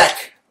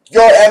back.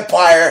 Your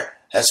empire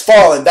has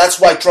fallen. That's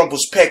why Trump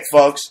was picked,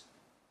 folks.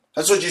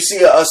 That's what you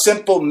see. A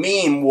simple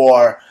meme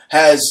war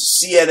has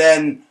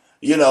CNN,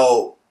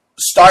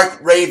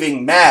 start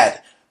raving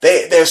mad.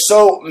 They're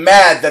so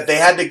mad that they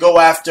had to go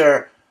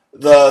after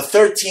the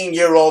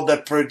 13-year-old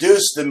that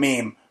produced the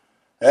meme.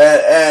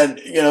 And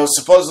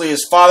supposedly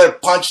his father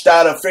punched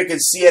out a freaking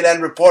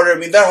CNN reporter. I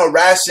mean, they're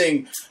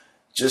harassing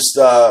just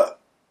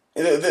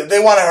They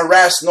want to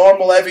harass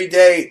normal,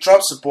 everyday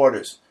Trump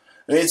supporters.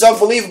 I mean, it's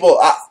unbelievable.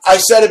 I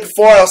said it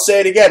before, I'll say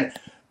it again.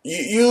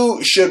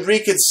 You should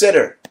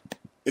reconsider.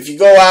 If you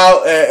go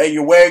out and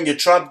you're wearing your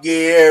Trump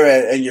gear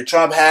and your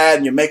Trump hat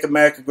and your Make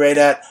America Great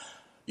hat,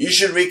 you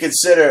should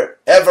reconsider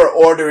ever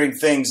ordering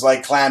things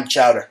like clam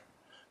chowder.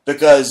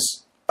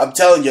 Because I'm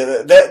telling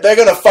you, they're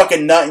going to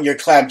fucking nut in your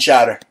clam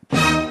chowder.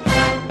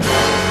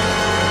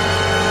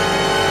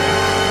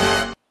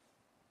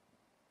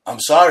 I'm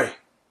sorry.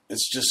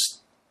 It's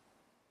just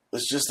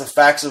the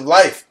facts of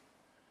life.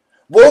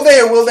 Will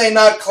they or will they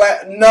not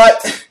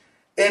nut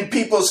in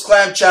people's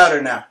clam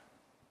chowder now?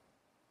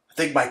 I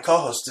think my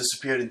co-host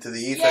disappeared into the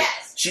ether.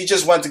 Yes. She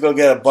just went to go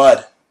get a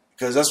bud,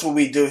 because that's what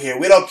we do here.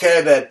 We don't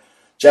care that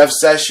Jeff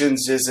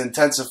Sessions is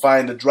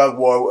intensifying the drug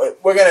war.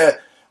 We're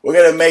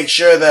gonna make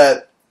sure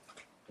that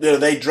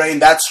they drain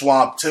that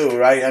swamp too,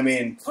 right? I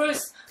mean,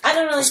 Bruce, I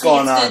don't really what's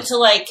think going it's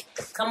good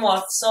to come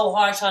off so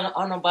harsh on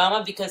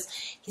Obama, because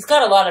he's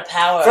got a lot of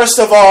power. First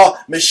of all,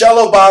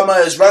 Michelle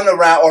Obama is running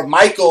around, or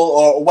Michael,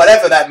 or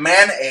whatever, that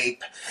man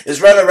ape,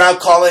 is running around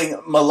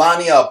calling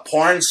Melania a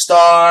porn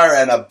star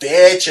and a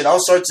bitch and all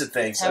sorts of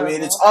things. Terrible. I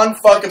mean, it's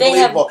unfucking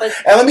believable.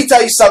 And let me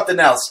tell you something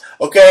else,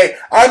 okay?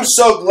 I'm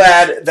so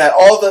glad that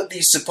all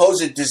these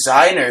supposed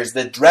designers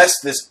that dressed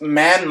this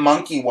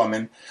man-monkey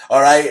woman,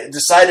 all right,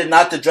 decided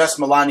not to dress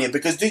Melania.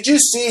 Because did you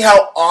see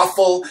how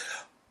awful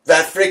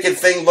that freaking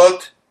thing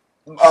looked?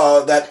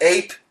 That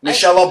ape,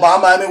 Michelle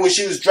Obama. I mean, when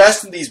she was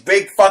dressed in these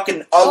big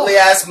fucking ugly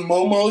ass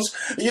muumuus,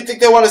 you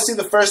think they want to see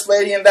the first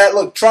lady in that?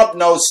 Look, Trump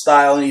knows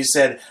style, and he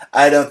said,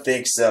 "I don't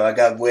think so. I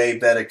got way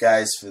better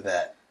guys for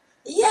that."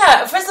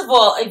 Yeah, first of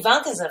all,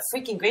 Ivanka's a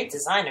freaking great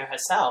designer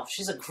herself.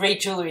 She's a great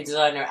jewelry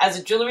designer. As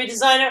a jewelry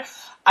designer,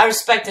 I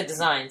respect her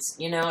designs,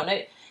 and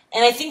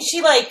I think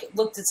she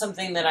looked at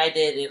something that I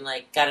did and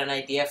got an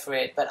idea for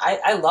it. But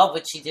I love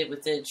what she did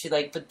with it. She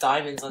put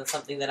diamonds on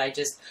something that I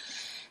just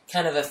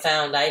kind of a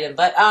found item.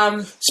 But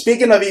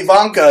speaking of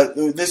Ivanka,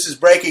 this is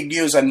breaking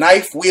news. A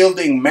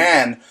knife-wielding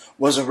man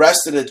was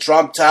arrested at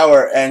Trump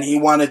Tower, and he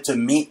wanted to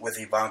meet with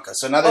Ivanka.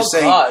 So now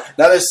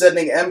they're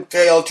sending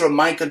MK Ultra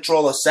mind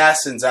control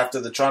assassins after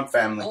the Trump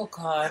family. Oh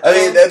God! I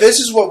mean, this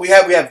is what we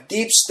have. We have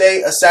deep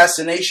state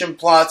assassination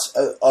plots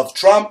of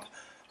Trump.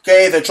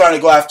 Okay, they're trying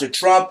to go after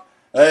Trump.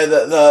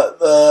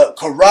 The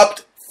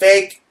corrupt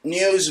fake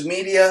news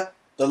media.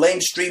 The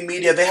lamestream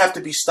media, they have to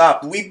be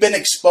stopped. We've been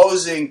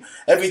exposing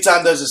every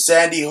time there's a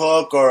Sandy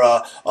Hook or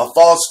a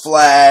false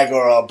flag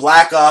or a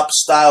Black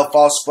Ops style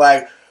false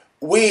flag.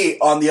 We,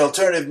 on the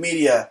alternative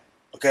media,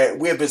 okay,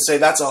 we have been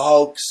saying that's a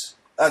hoax,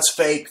 that's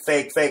fake,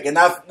 fake, fake. And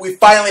now we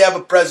finally have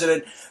a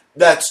president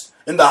that's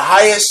in the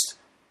highest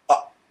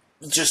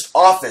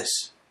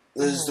office,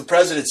 this is the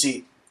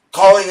presidency,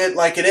 calling it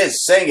like it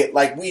is, saying it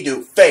like we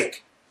do,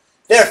 fake.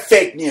 They're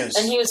fake news.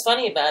 And he was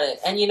funny about it.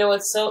 And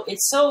it's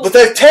so... But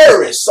they're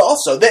terrorists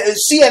also.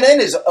 CNN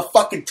is a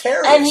fucking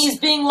terrorist. And he's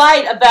being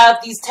light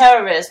about these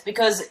terrorists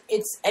because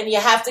and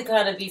you have to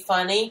kind of be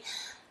funny.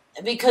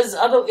 Because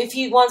if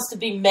he wants to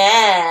be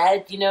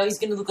mad, he's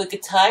going to look like a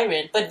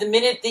tyrant. But the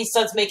minute he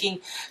starts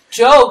making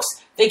jokes,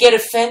 they get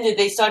offended.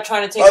 They start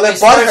trying to take they're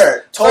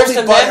butthurt. Totally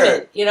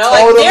Amendment.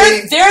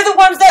 Totally they're the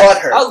ones that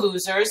butthurt. are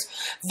losers.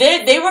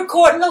 They were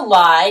caught in a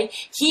lie.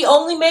 He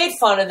only made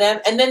fun of them,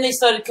 and then they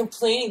started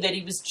complaining that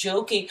he was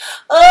joking.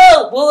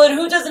 Oh, well, and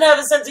who doesn't have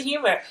a sense of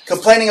humor?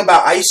 Complaining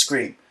about ice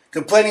cream.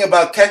 Complaining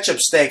about ketchup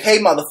steak. Hey,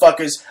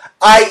 motherfuckers,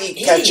 I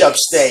eat ketchup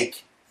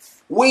steak.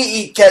 We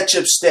eat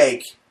ketchup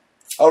steak.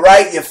 All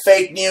right, you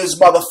fake news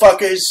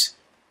motherfuckers.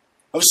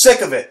 I'm sick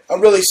of it.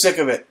 I'm really sick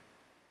of it.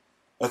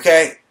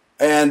 Okay?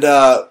 And,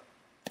 I'm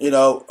just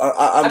sick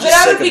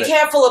I would of be it.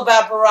 careful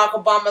about Barack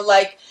Obama.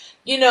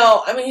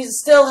 He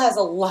still has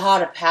a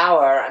lot of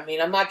power. I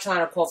mean, I'm not trying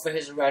to call for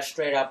his arrest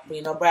straight up.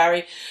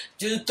 Barry,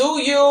 do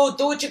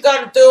what you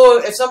got to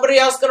do. If somebody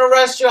else going to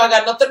arrest you, I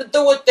got nothing to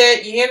do with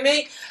it. You hear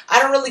me?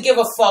 I don't really give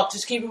a fuck.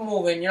 Just keep it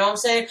moving. You know what I'm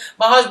saying?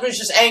 My husband's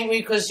just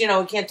angry because, he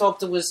can't talk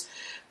to his...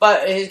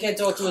 But he can't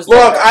talk to his Look,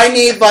 daughter. I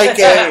need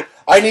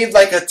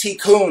a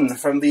tikkun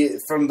from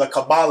the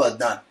Kabbalah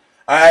done.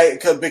 All right,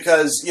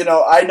 because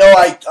I know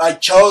I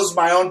chose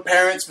my own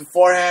parents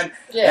beforehand,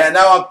 and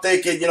now I'm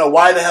thinking,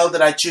 why the hell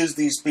did I choose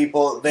these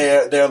people?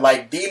 They're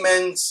like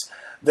demons.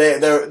 They're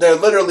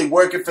literally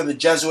working for the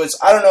Jesuits.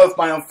 I don't know if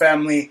my own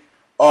family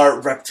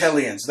are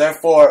reptilians.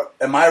 Therefore,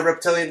 am I a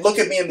reptilian? Look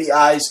at me in the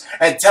eyes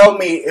and tell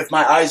me if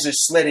my eyes are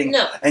slitting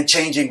and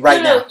changing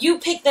now. No, you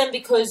picked them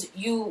because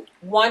you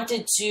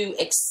wanted to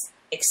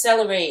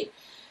accelerate,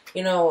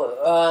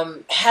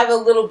 have a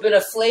little bit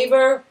of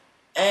flavor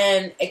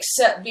and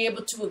be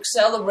able to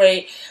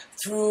accelerate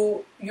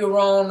through your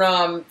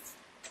own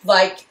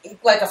like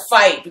a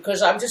fight,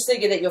 because I'm just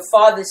thinking that your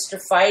father's a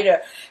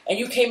fighter and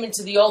you came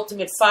into the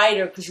Ultimate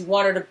Fighter because you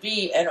wanted to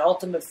be an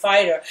Ultimate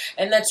Fighter,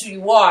 and that's who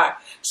you are.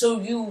 So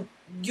you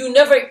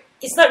never,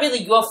 it's not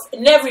really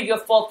never your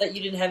fault that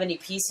you didn't have any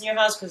peace in your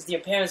house, because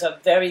your parents are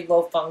very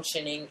low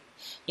functioning,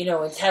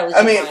 intelligent.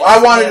 I mean, I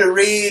wanted to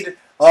read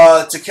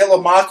To Kill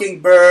a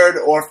Mockingbird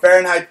or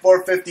Fahrenheit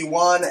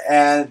 451,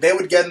 and they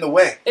would get in the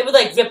way. They would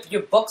like rip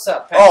your books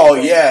up. Oh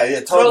yeah,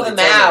 totally. Throw them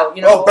out.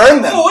 Oh,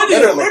 burn them.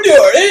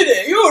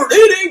 Literally. You're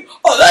reading.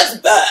 Oh, that's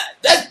bad.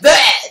 That's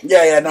bad.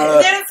 Yeah, no.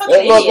 They're fucking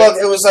idiots. Look,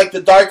 it was like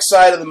the dark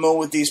side of the moon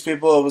with these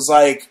people. It was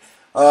like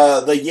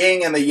the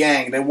yin and the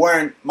yang. They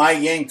weren't my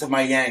yin to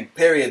my yang,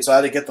 period. So I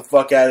had to get the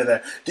fuck out of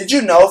there. Did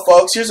you know,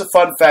 folks, here's a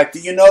fun fact.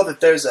 Did you know that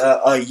there's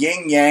a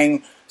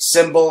yin-yang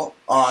symbol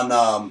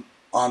on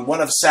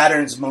one of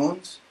Saturn's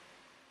moons?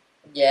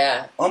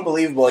 Yeah.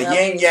 Unbelievable.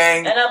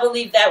 Yin-yang. And I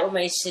believe that when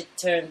my shit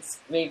turns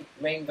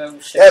rainbow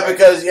shit. Yeah,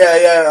 because,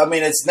 I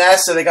mean, it's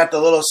NASA. They got the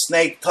little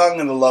snake tongue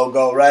in the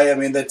logo, right? I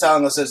mean, they're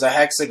telling us there's a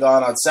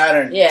hexagon on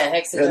Saturn. Yeah,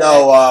 hexagon.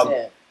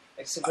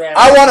 Hexagram.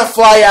 I want to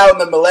fly out in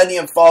the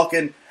Millennium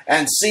Falcon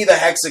and see the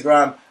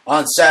hexagram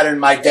on Saturn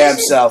my damn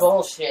self.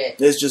 Bullshit.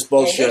 It's just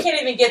bullshit. Yeah, they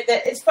can't even get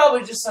that. It's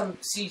probably just some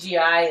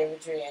CGI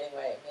imagery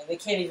anyway. I mean, they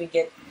can't even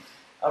get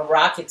a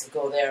rocket to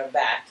go there and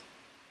back.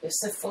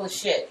 It's so full of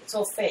shit. It's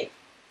all fake.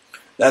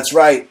 That's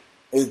right.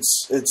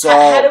 It's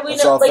all. How do we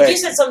know? Like fake. You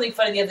said something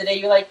funny the other day.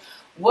 You're like,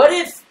 what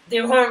if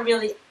there weren't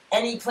really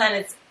any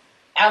planets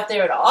out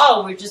there at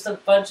all? We're just a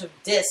bunch of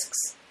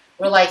disks.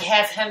 We're like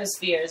half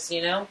hemispheres,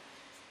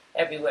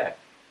 everywhere.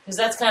 Because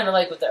that's kind of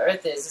like what the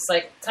Earth is. It's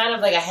like kind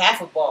of like a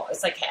half a ball.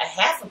 It's like a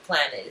half a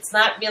planet. It's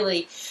not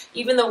really,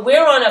 even though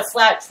we're on a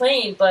flat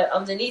plane, but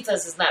underneath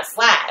us is not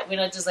flat. We're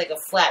not just like a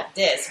flat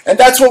disc. And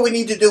that's what we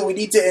need to do. We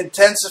need to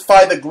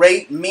intensify the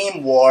great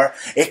meme war.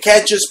 It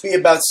can't just be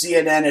about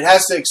CNN. It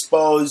has to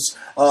expose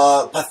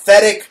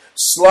pathetic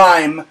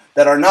slime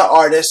that are not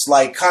artists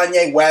like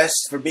Kanye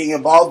West for being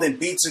involved in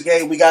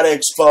Pizzagate. We got to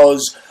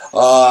expose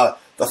the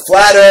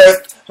flat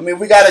Earth. I mean,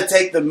 we got to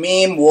take the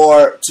meme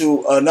war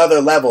to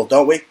another level,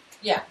 don't we?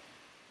 Yeah.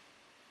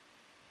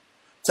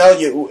 Tell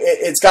you,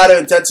 it's got to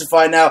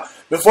intensify now.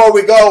 Before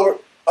we go,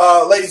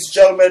 ladies and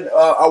gentlemen,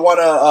 I want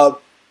to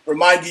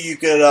remind you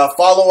could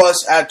follow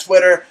us at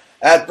Twitter,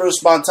 at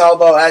Bruce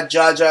Montalvo, at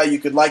Jaja. You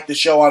could like the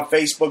show on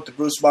Facebook, The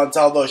Bruce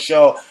Montalvo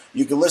Show.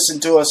 You can listen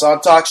to us on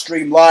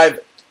TalkStream Live,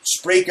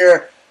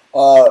 Spreaker,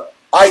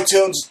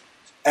 iTunes,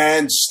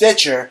 and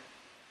Stitcher.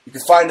 You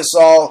can find us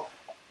all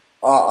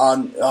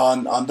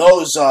on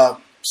those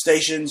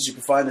stations. You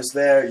can find us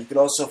there. You can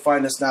also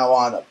find us now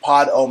on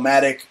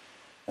Pod-O-Matic,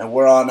 and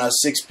we're on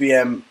 6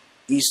 p.m.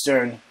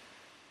 Eastern,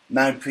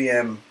 9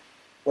 p.m.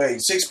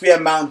 6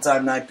 p.m. Mountain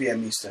Time, 9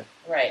 p.m. Eastern.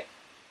 Right.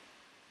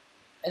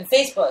 And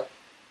Facebook.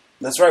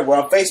 That's right. We're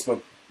on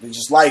Facebook. We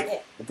just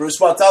like the Bruce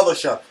Montalvo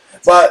Show.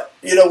 But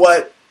you know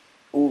what?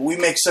 We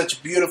make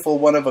such beautiful,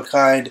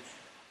 one-of-a-kind,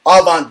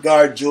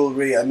 avant-garde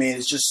jewelry. I mean,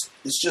 it's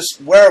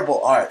just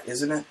wearable art,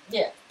 isn't it?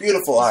 Yeah.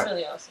 Beautiful art. It's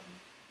really awesome.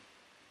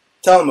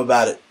 Tell them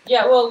about it.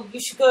 Yeah, well,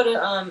 you should go to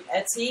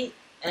Etsy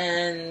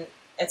and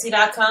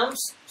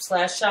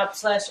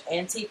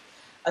Etsy.com/shop/antique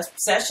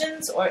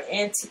obsessions or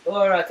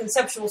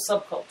conceptual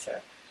subculture.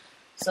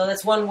 So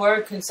that's one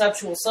word,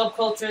 conceptual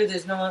subculture.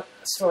 There's no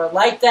store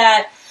like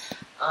that.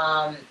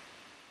 And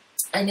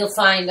you'll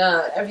find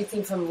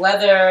everything from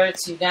leather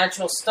to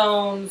natural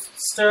stones,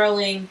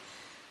 sterling,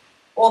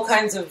 all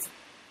kinds of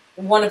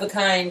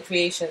one-of-a-kind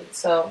creations.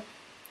 So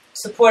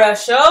support our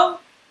show,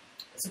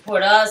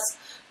 support us.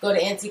 Go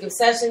to Antique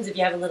Obsessions if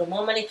you have a little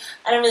more money.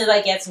 I don't really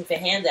like asking for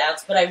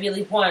handouts, but I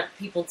really want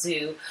people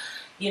to,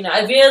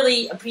 I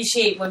really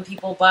appreciate when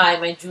people buy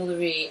my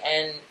jewelry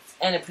and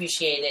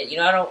appreciate it.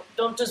 I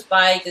don't just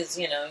buy because,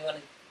 you want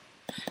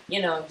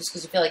to, just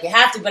because you feel like you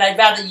have to, but I'd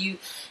rather you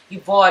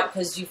bought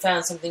because you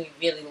found something you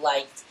really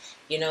liked,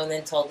 and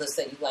then told us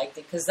that you liked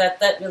it, because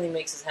that really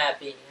makes us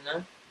happy,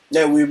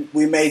 Yeah,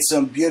 we made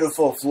some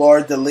beautiful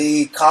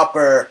fleur-de-lis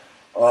copper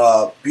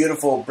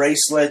beautiful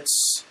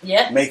bracelets.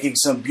 Yeah. Making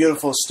some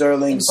beautiful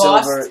sterling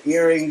silver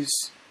earrings.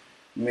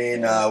 I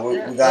mean,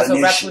 we got a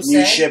new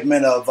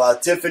shipment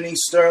of Tiffany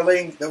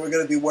sterling that we're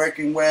going to be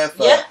working with.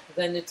 Yeah,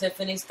 we got new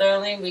Tiffany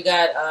sterling. We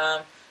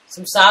got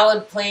some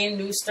solid plain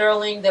new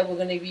sterling that we're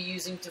going to be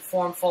using to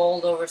form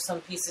fold over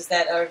some pieces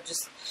that are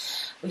just,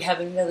 we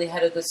haven't really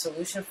had a good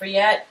solution for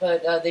yet,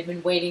 but they've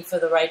been waiting for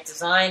the right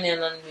design,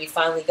 and then we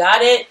finally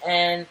got it,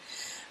 and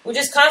we're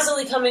just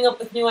constantly coming up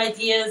with new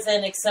ideas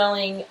and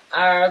excelling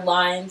our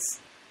lines.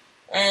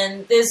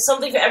 And there's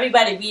something for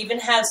everybody. We even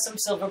have some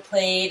silver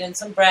plate and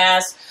some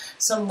brass,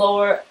 some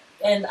lower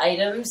end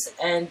items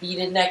and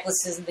beaded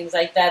necklaces and things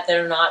like that that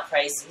are not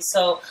pricey.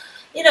 So,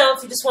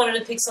 if you just wanted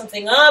to pick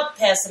something up,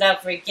 pass it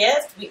out for a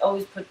gift, we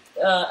always put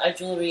our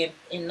jewelry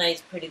in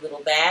nice, pretty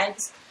little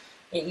bags.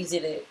 It's easy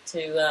to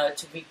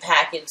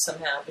repackage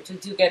somehow, but you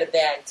do get a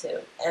bag too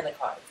and a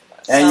card from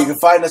us. And you can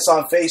find us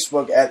on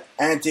Facebook at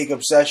Antique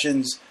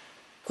Obsessions.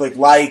 Click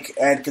like,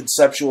 and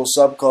Conceptual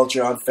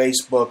Subculture on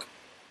Facebook.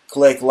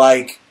 Click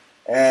like,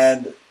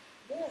 and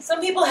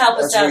some people help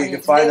us out. Where you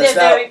can find us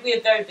now. We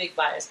have very big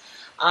buyers.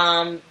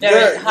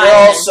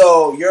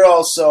 You're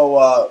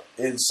also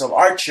in some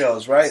art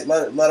shows, right?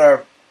 Let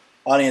our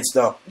audience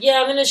know.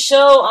 Yeah, I'm in a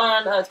show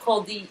on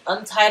called the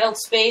Untitled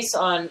Space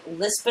on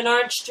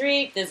Lispenard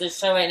Street. There's a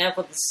show right now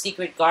called The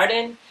Secret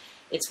Garden.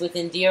 It's with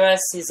Indira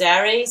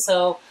Cesare.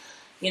 So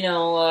You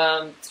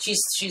know,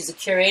 she's a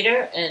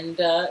curator, and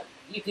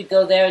you could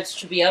go there. It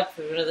should be up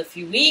for another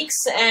few weeks.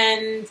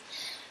 And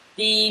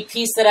the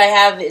piece that I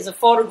have is a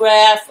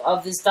photograph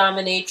of this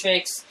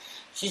dominatrix.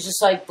 She's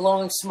just like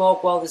blowing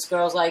smoke while this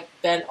girl's like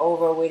bent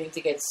over, waiting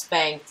to get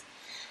spanked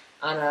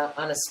on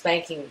a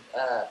spanking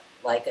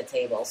like a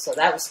table. So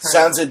that was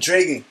sounds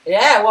intriguing.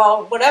 Yeah,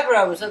 well, whatever.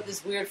 I was at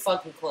this weird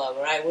fucking club.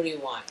 All right, what do you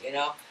want? You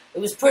know, it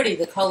was pretty.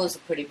 The colors are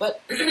pretty,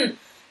 but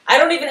I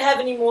don't even have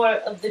any more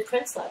of the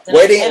prints left.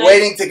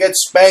 Waiting to get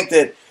spanked.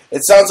 It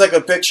sounds like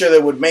a picture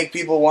that would make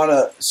people want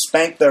to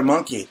spank their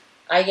monkey.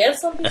 I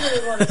guess some people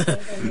would want to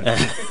spank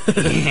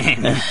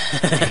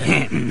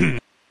their monkey.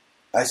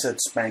 I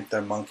said spank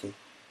their monkey.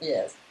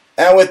 Yes.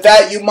 And with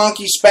that, you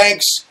monkey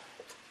spanks,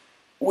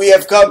 we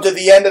have come to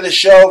the end of the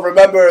show.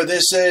 Remember,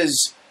 this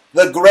is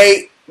the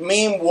great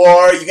meme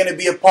war. You're going to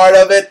be a part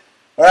of it,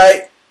 all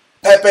right?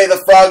 Pepe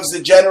the Frog's the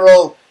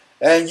general,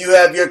 and you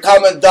have your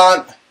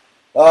commandant,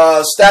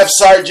 Staff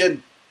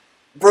Sergeant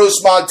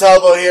Bruce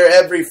Montalvo here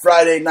every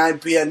Friday, 9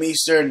 p.m.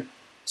 Eastern,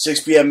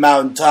 6 p.m.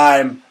 Mountain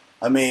Time.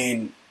 I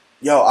mean,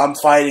 yo, I'm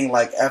fighting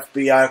like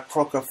FBI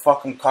crooked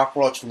fucking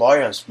cockroach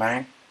lawyers,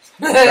 man.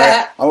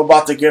 Okay? I'm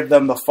about to give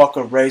them the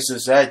fucking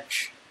razor's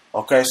edge.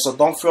 Okay, so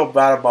don't feel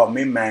bad about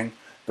me, man,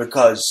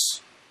 because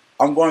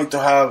I'm going to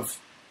have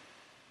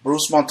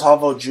Bruce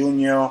Montalvo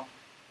Jr.,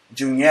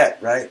 Juniette,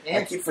 right? Yeah.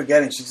 I keep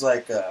forgetting. She's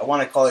like, I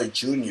want to call her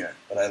Junior,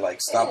 but I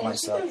like stop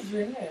myself.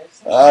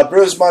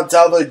 Bruce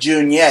Montalvo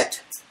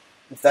Juniette,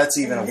 if that's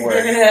even a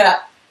word. Yeah.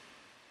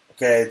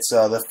 Okay, it's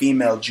the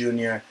female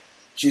Junior.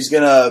 She's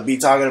going to be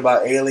talking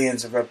about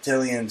aliens and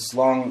reptilians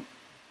long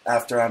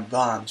after I'm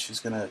gone. She's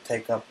going to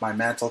take up my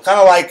mantle. Kind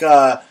of like,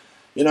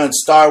 in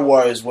Star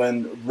Wars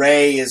when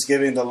Rey is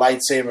giving the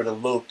lightsaber to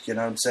Luke. You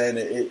know what I'm saying?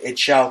 It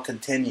shall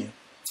continue.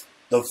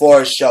 The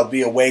Force shall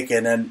be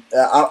awakened. And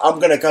I'm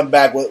going to come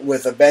back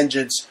with a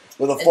vengeance,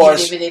 with a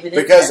Force.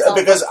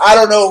 Because I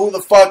don't know who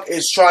the fuck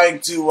is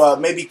trying to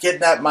maybe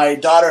kidnap my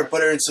daughter and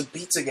put her in some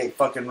Pizzagate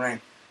fucking ring.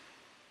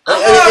 I'm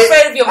more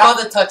afraid of your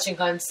mother touching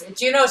her.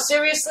 Do you know,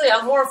 seriously,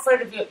 I'm more afraid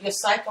of your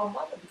psycho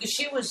mother because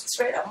she was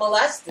straight up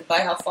molested by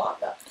her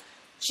father.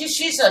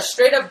 She's a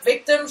straight up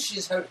victim.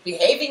 She's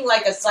behaving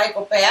like a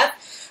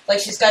psychopath, like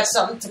she's got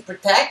something to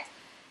protect.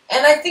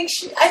 And I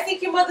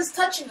think your mother's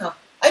touching her.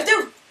 I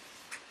do.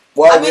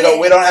 Well,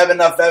 we don't have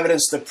enough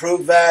evidence to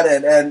prove that,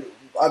 and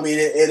I mean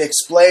it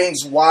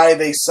explains why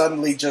they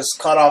suddenly just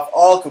cut off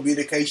all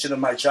communication of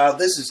my child.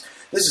 This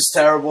is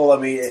terrible. I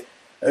mean,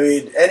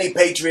 any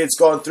patriot's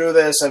going through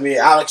this. I mean,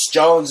 Alex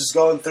Jones is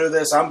going through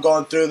this. I'm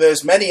going through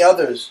this. Many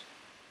others,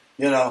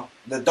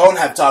 that don't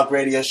have talk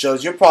radio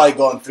shows, you're probably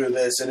going through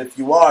this. And if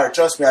you are,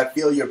 trust me, I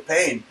feel your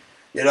pain.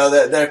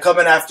 They're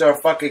coming after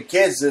our fucking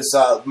kids. This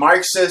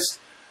Marxist,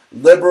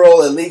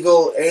 liberal,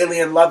 illegal,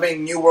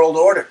 alien-loving New World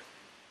Order.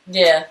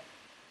 Yeah.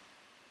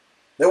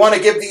 They want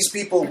to give these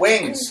people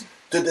wings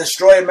to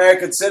destroy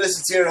American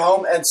citizens here at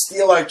home and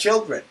steal our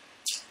children.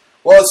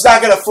 Well, it's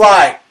not going to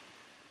fly.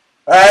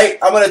 All right?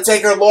 I'm going to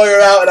take her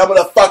lawyer out and I'm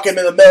going to fuck him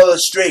in the middle of the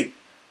street.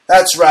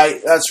 That's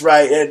right.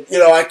 And,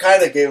 I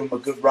kind of gave him a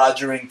good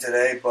rogering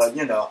today, but,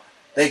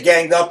 they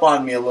ganged up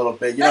on me a little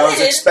bit. I was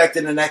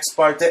expecting an ex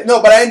parte.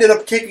 No, but I ended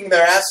up kicking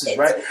their asses,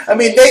 right? I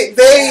mean,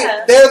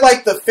 they're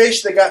like the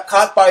fish that got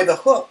caught by the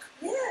hook.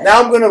 Yeah.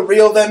 Now I'm going to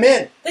reel them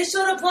in. They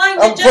started applying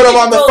I'll put them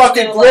on the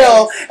fucking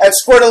grill and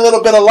squirt a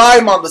little bit of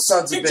lime on the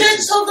sons of bitches. The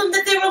judge told them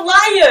that they were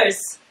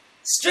liars.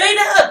 Straight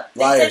up.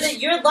 They said that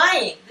you're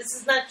lying. This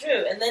is not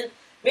true. And then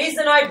raised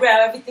an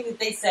eyebrow, everything that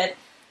they said.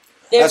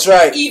 That's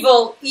right.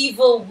 Evil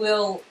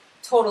will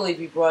totally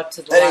be brought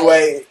to the light.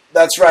 Anyway,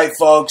 that's right,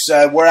 folks.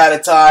 We're out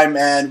of time,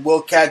 and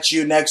we'll catch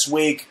you next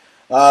week.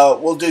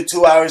 We'll do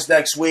 2 hours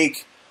next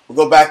week. We'll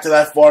go back to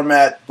that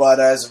format, but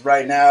as of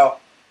right now,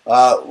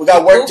 we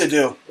got work to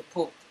do.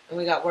 And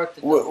we got work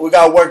to do. We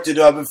got work to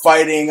do. I've been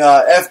fighting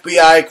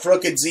FBI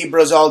crooked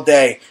zebras all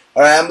day.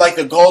 All right, I'm like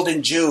the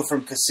golden Jew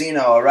from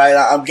Casino. All right,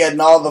 I'm getting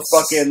all the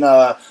fucking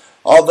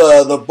all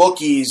the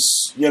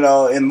bookies,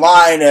 in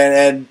line,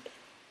 and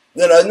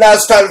now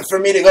it's time for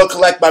me to go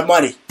collect my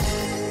money.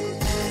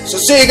 So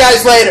see you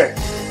guys later.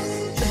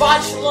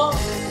 Shabbat shalom.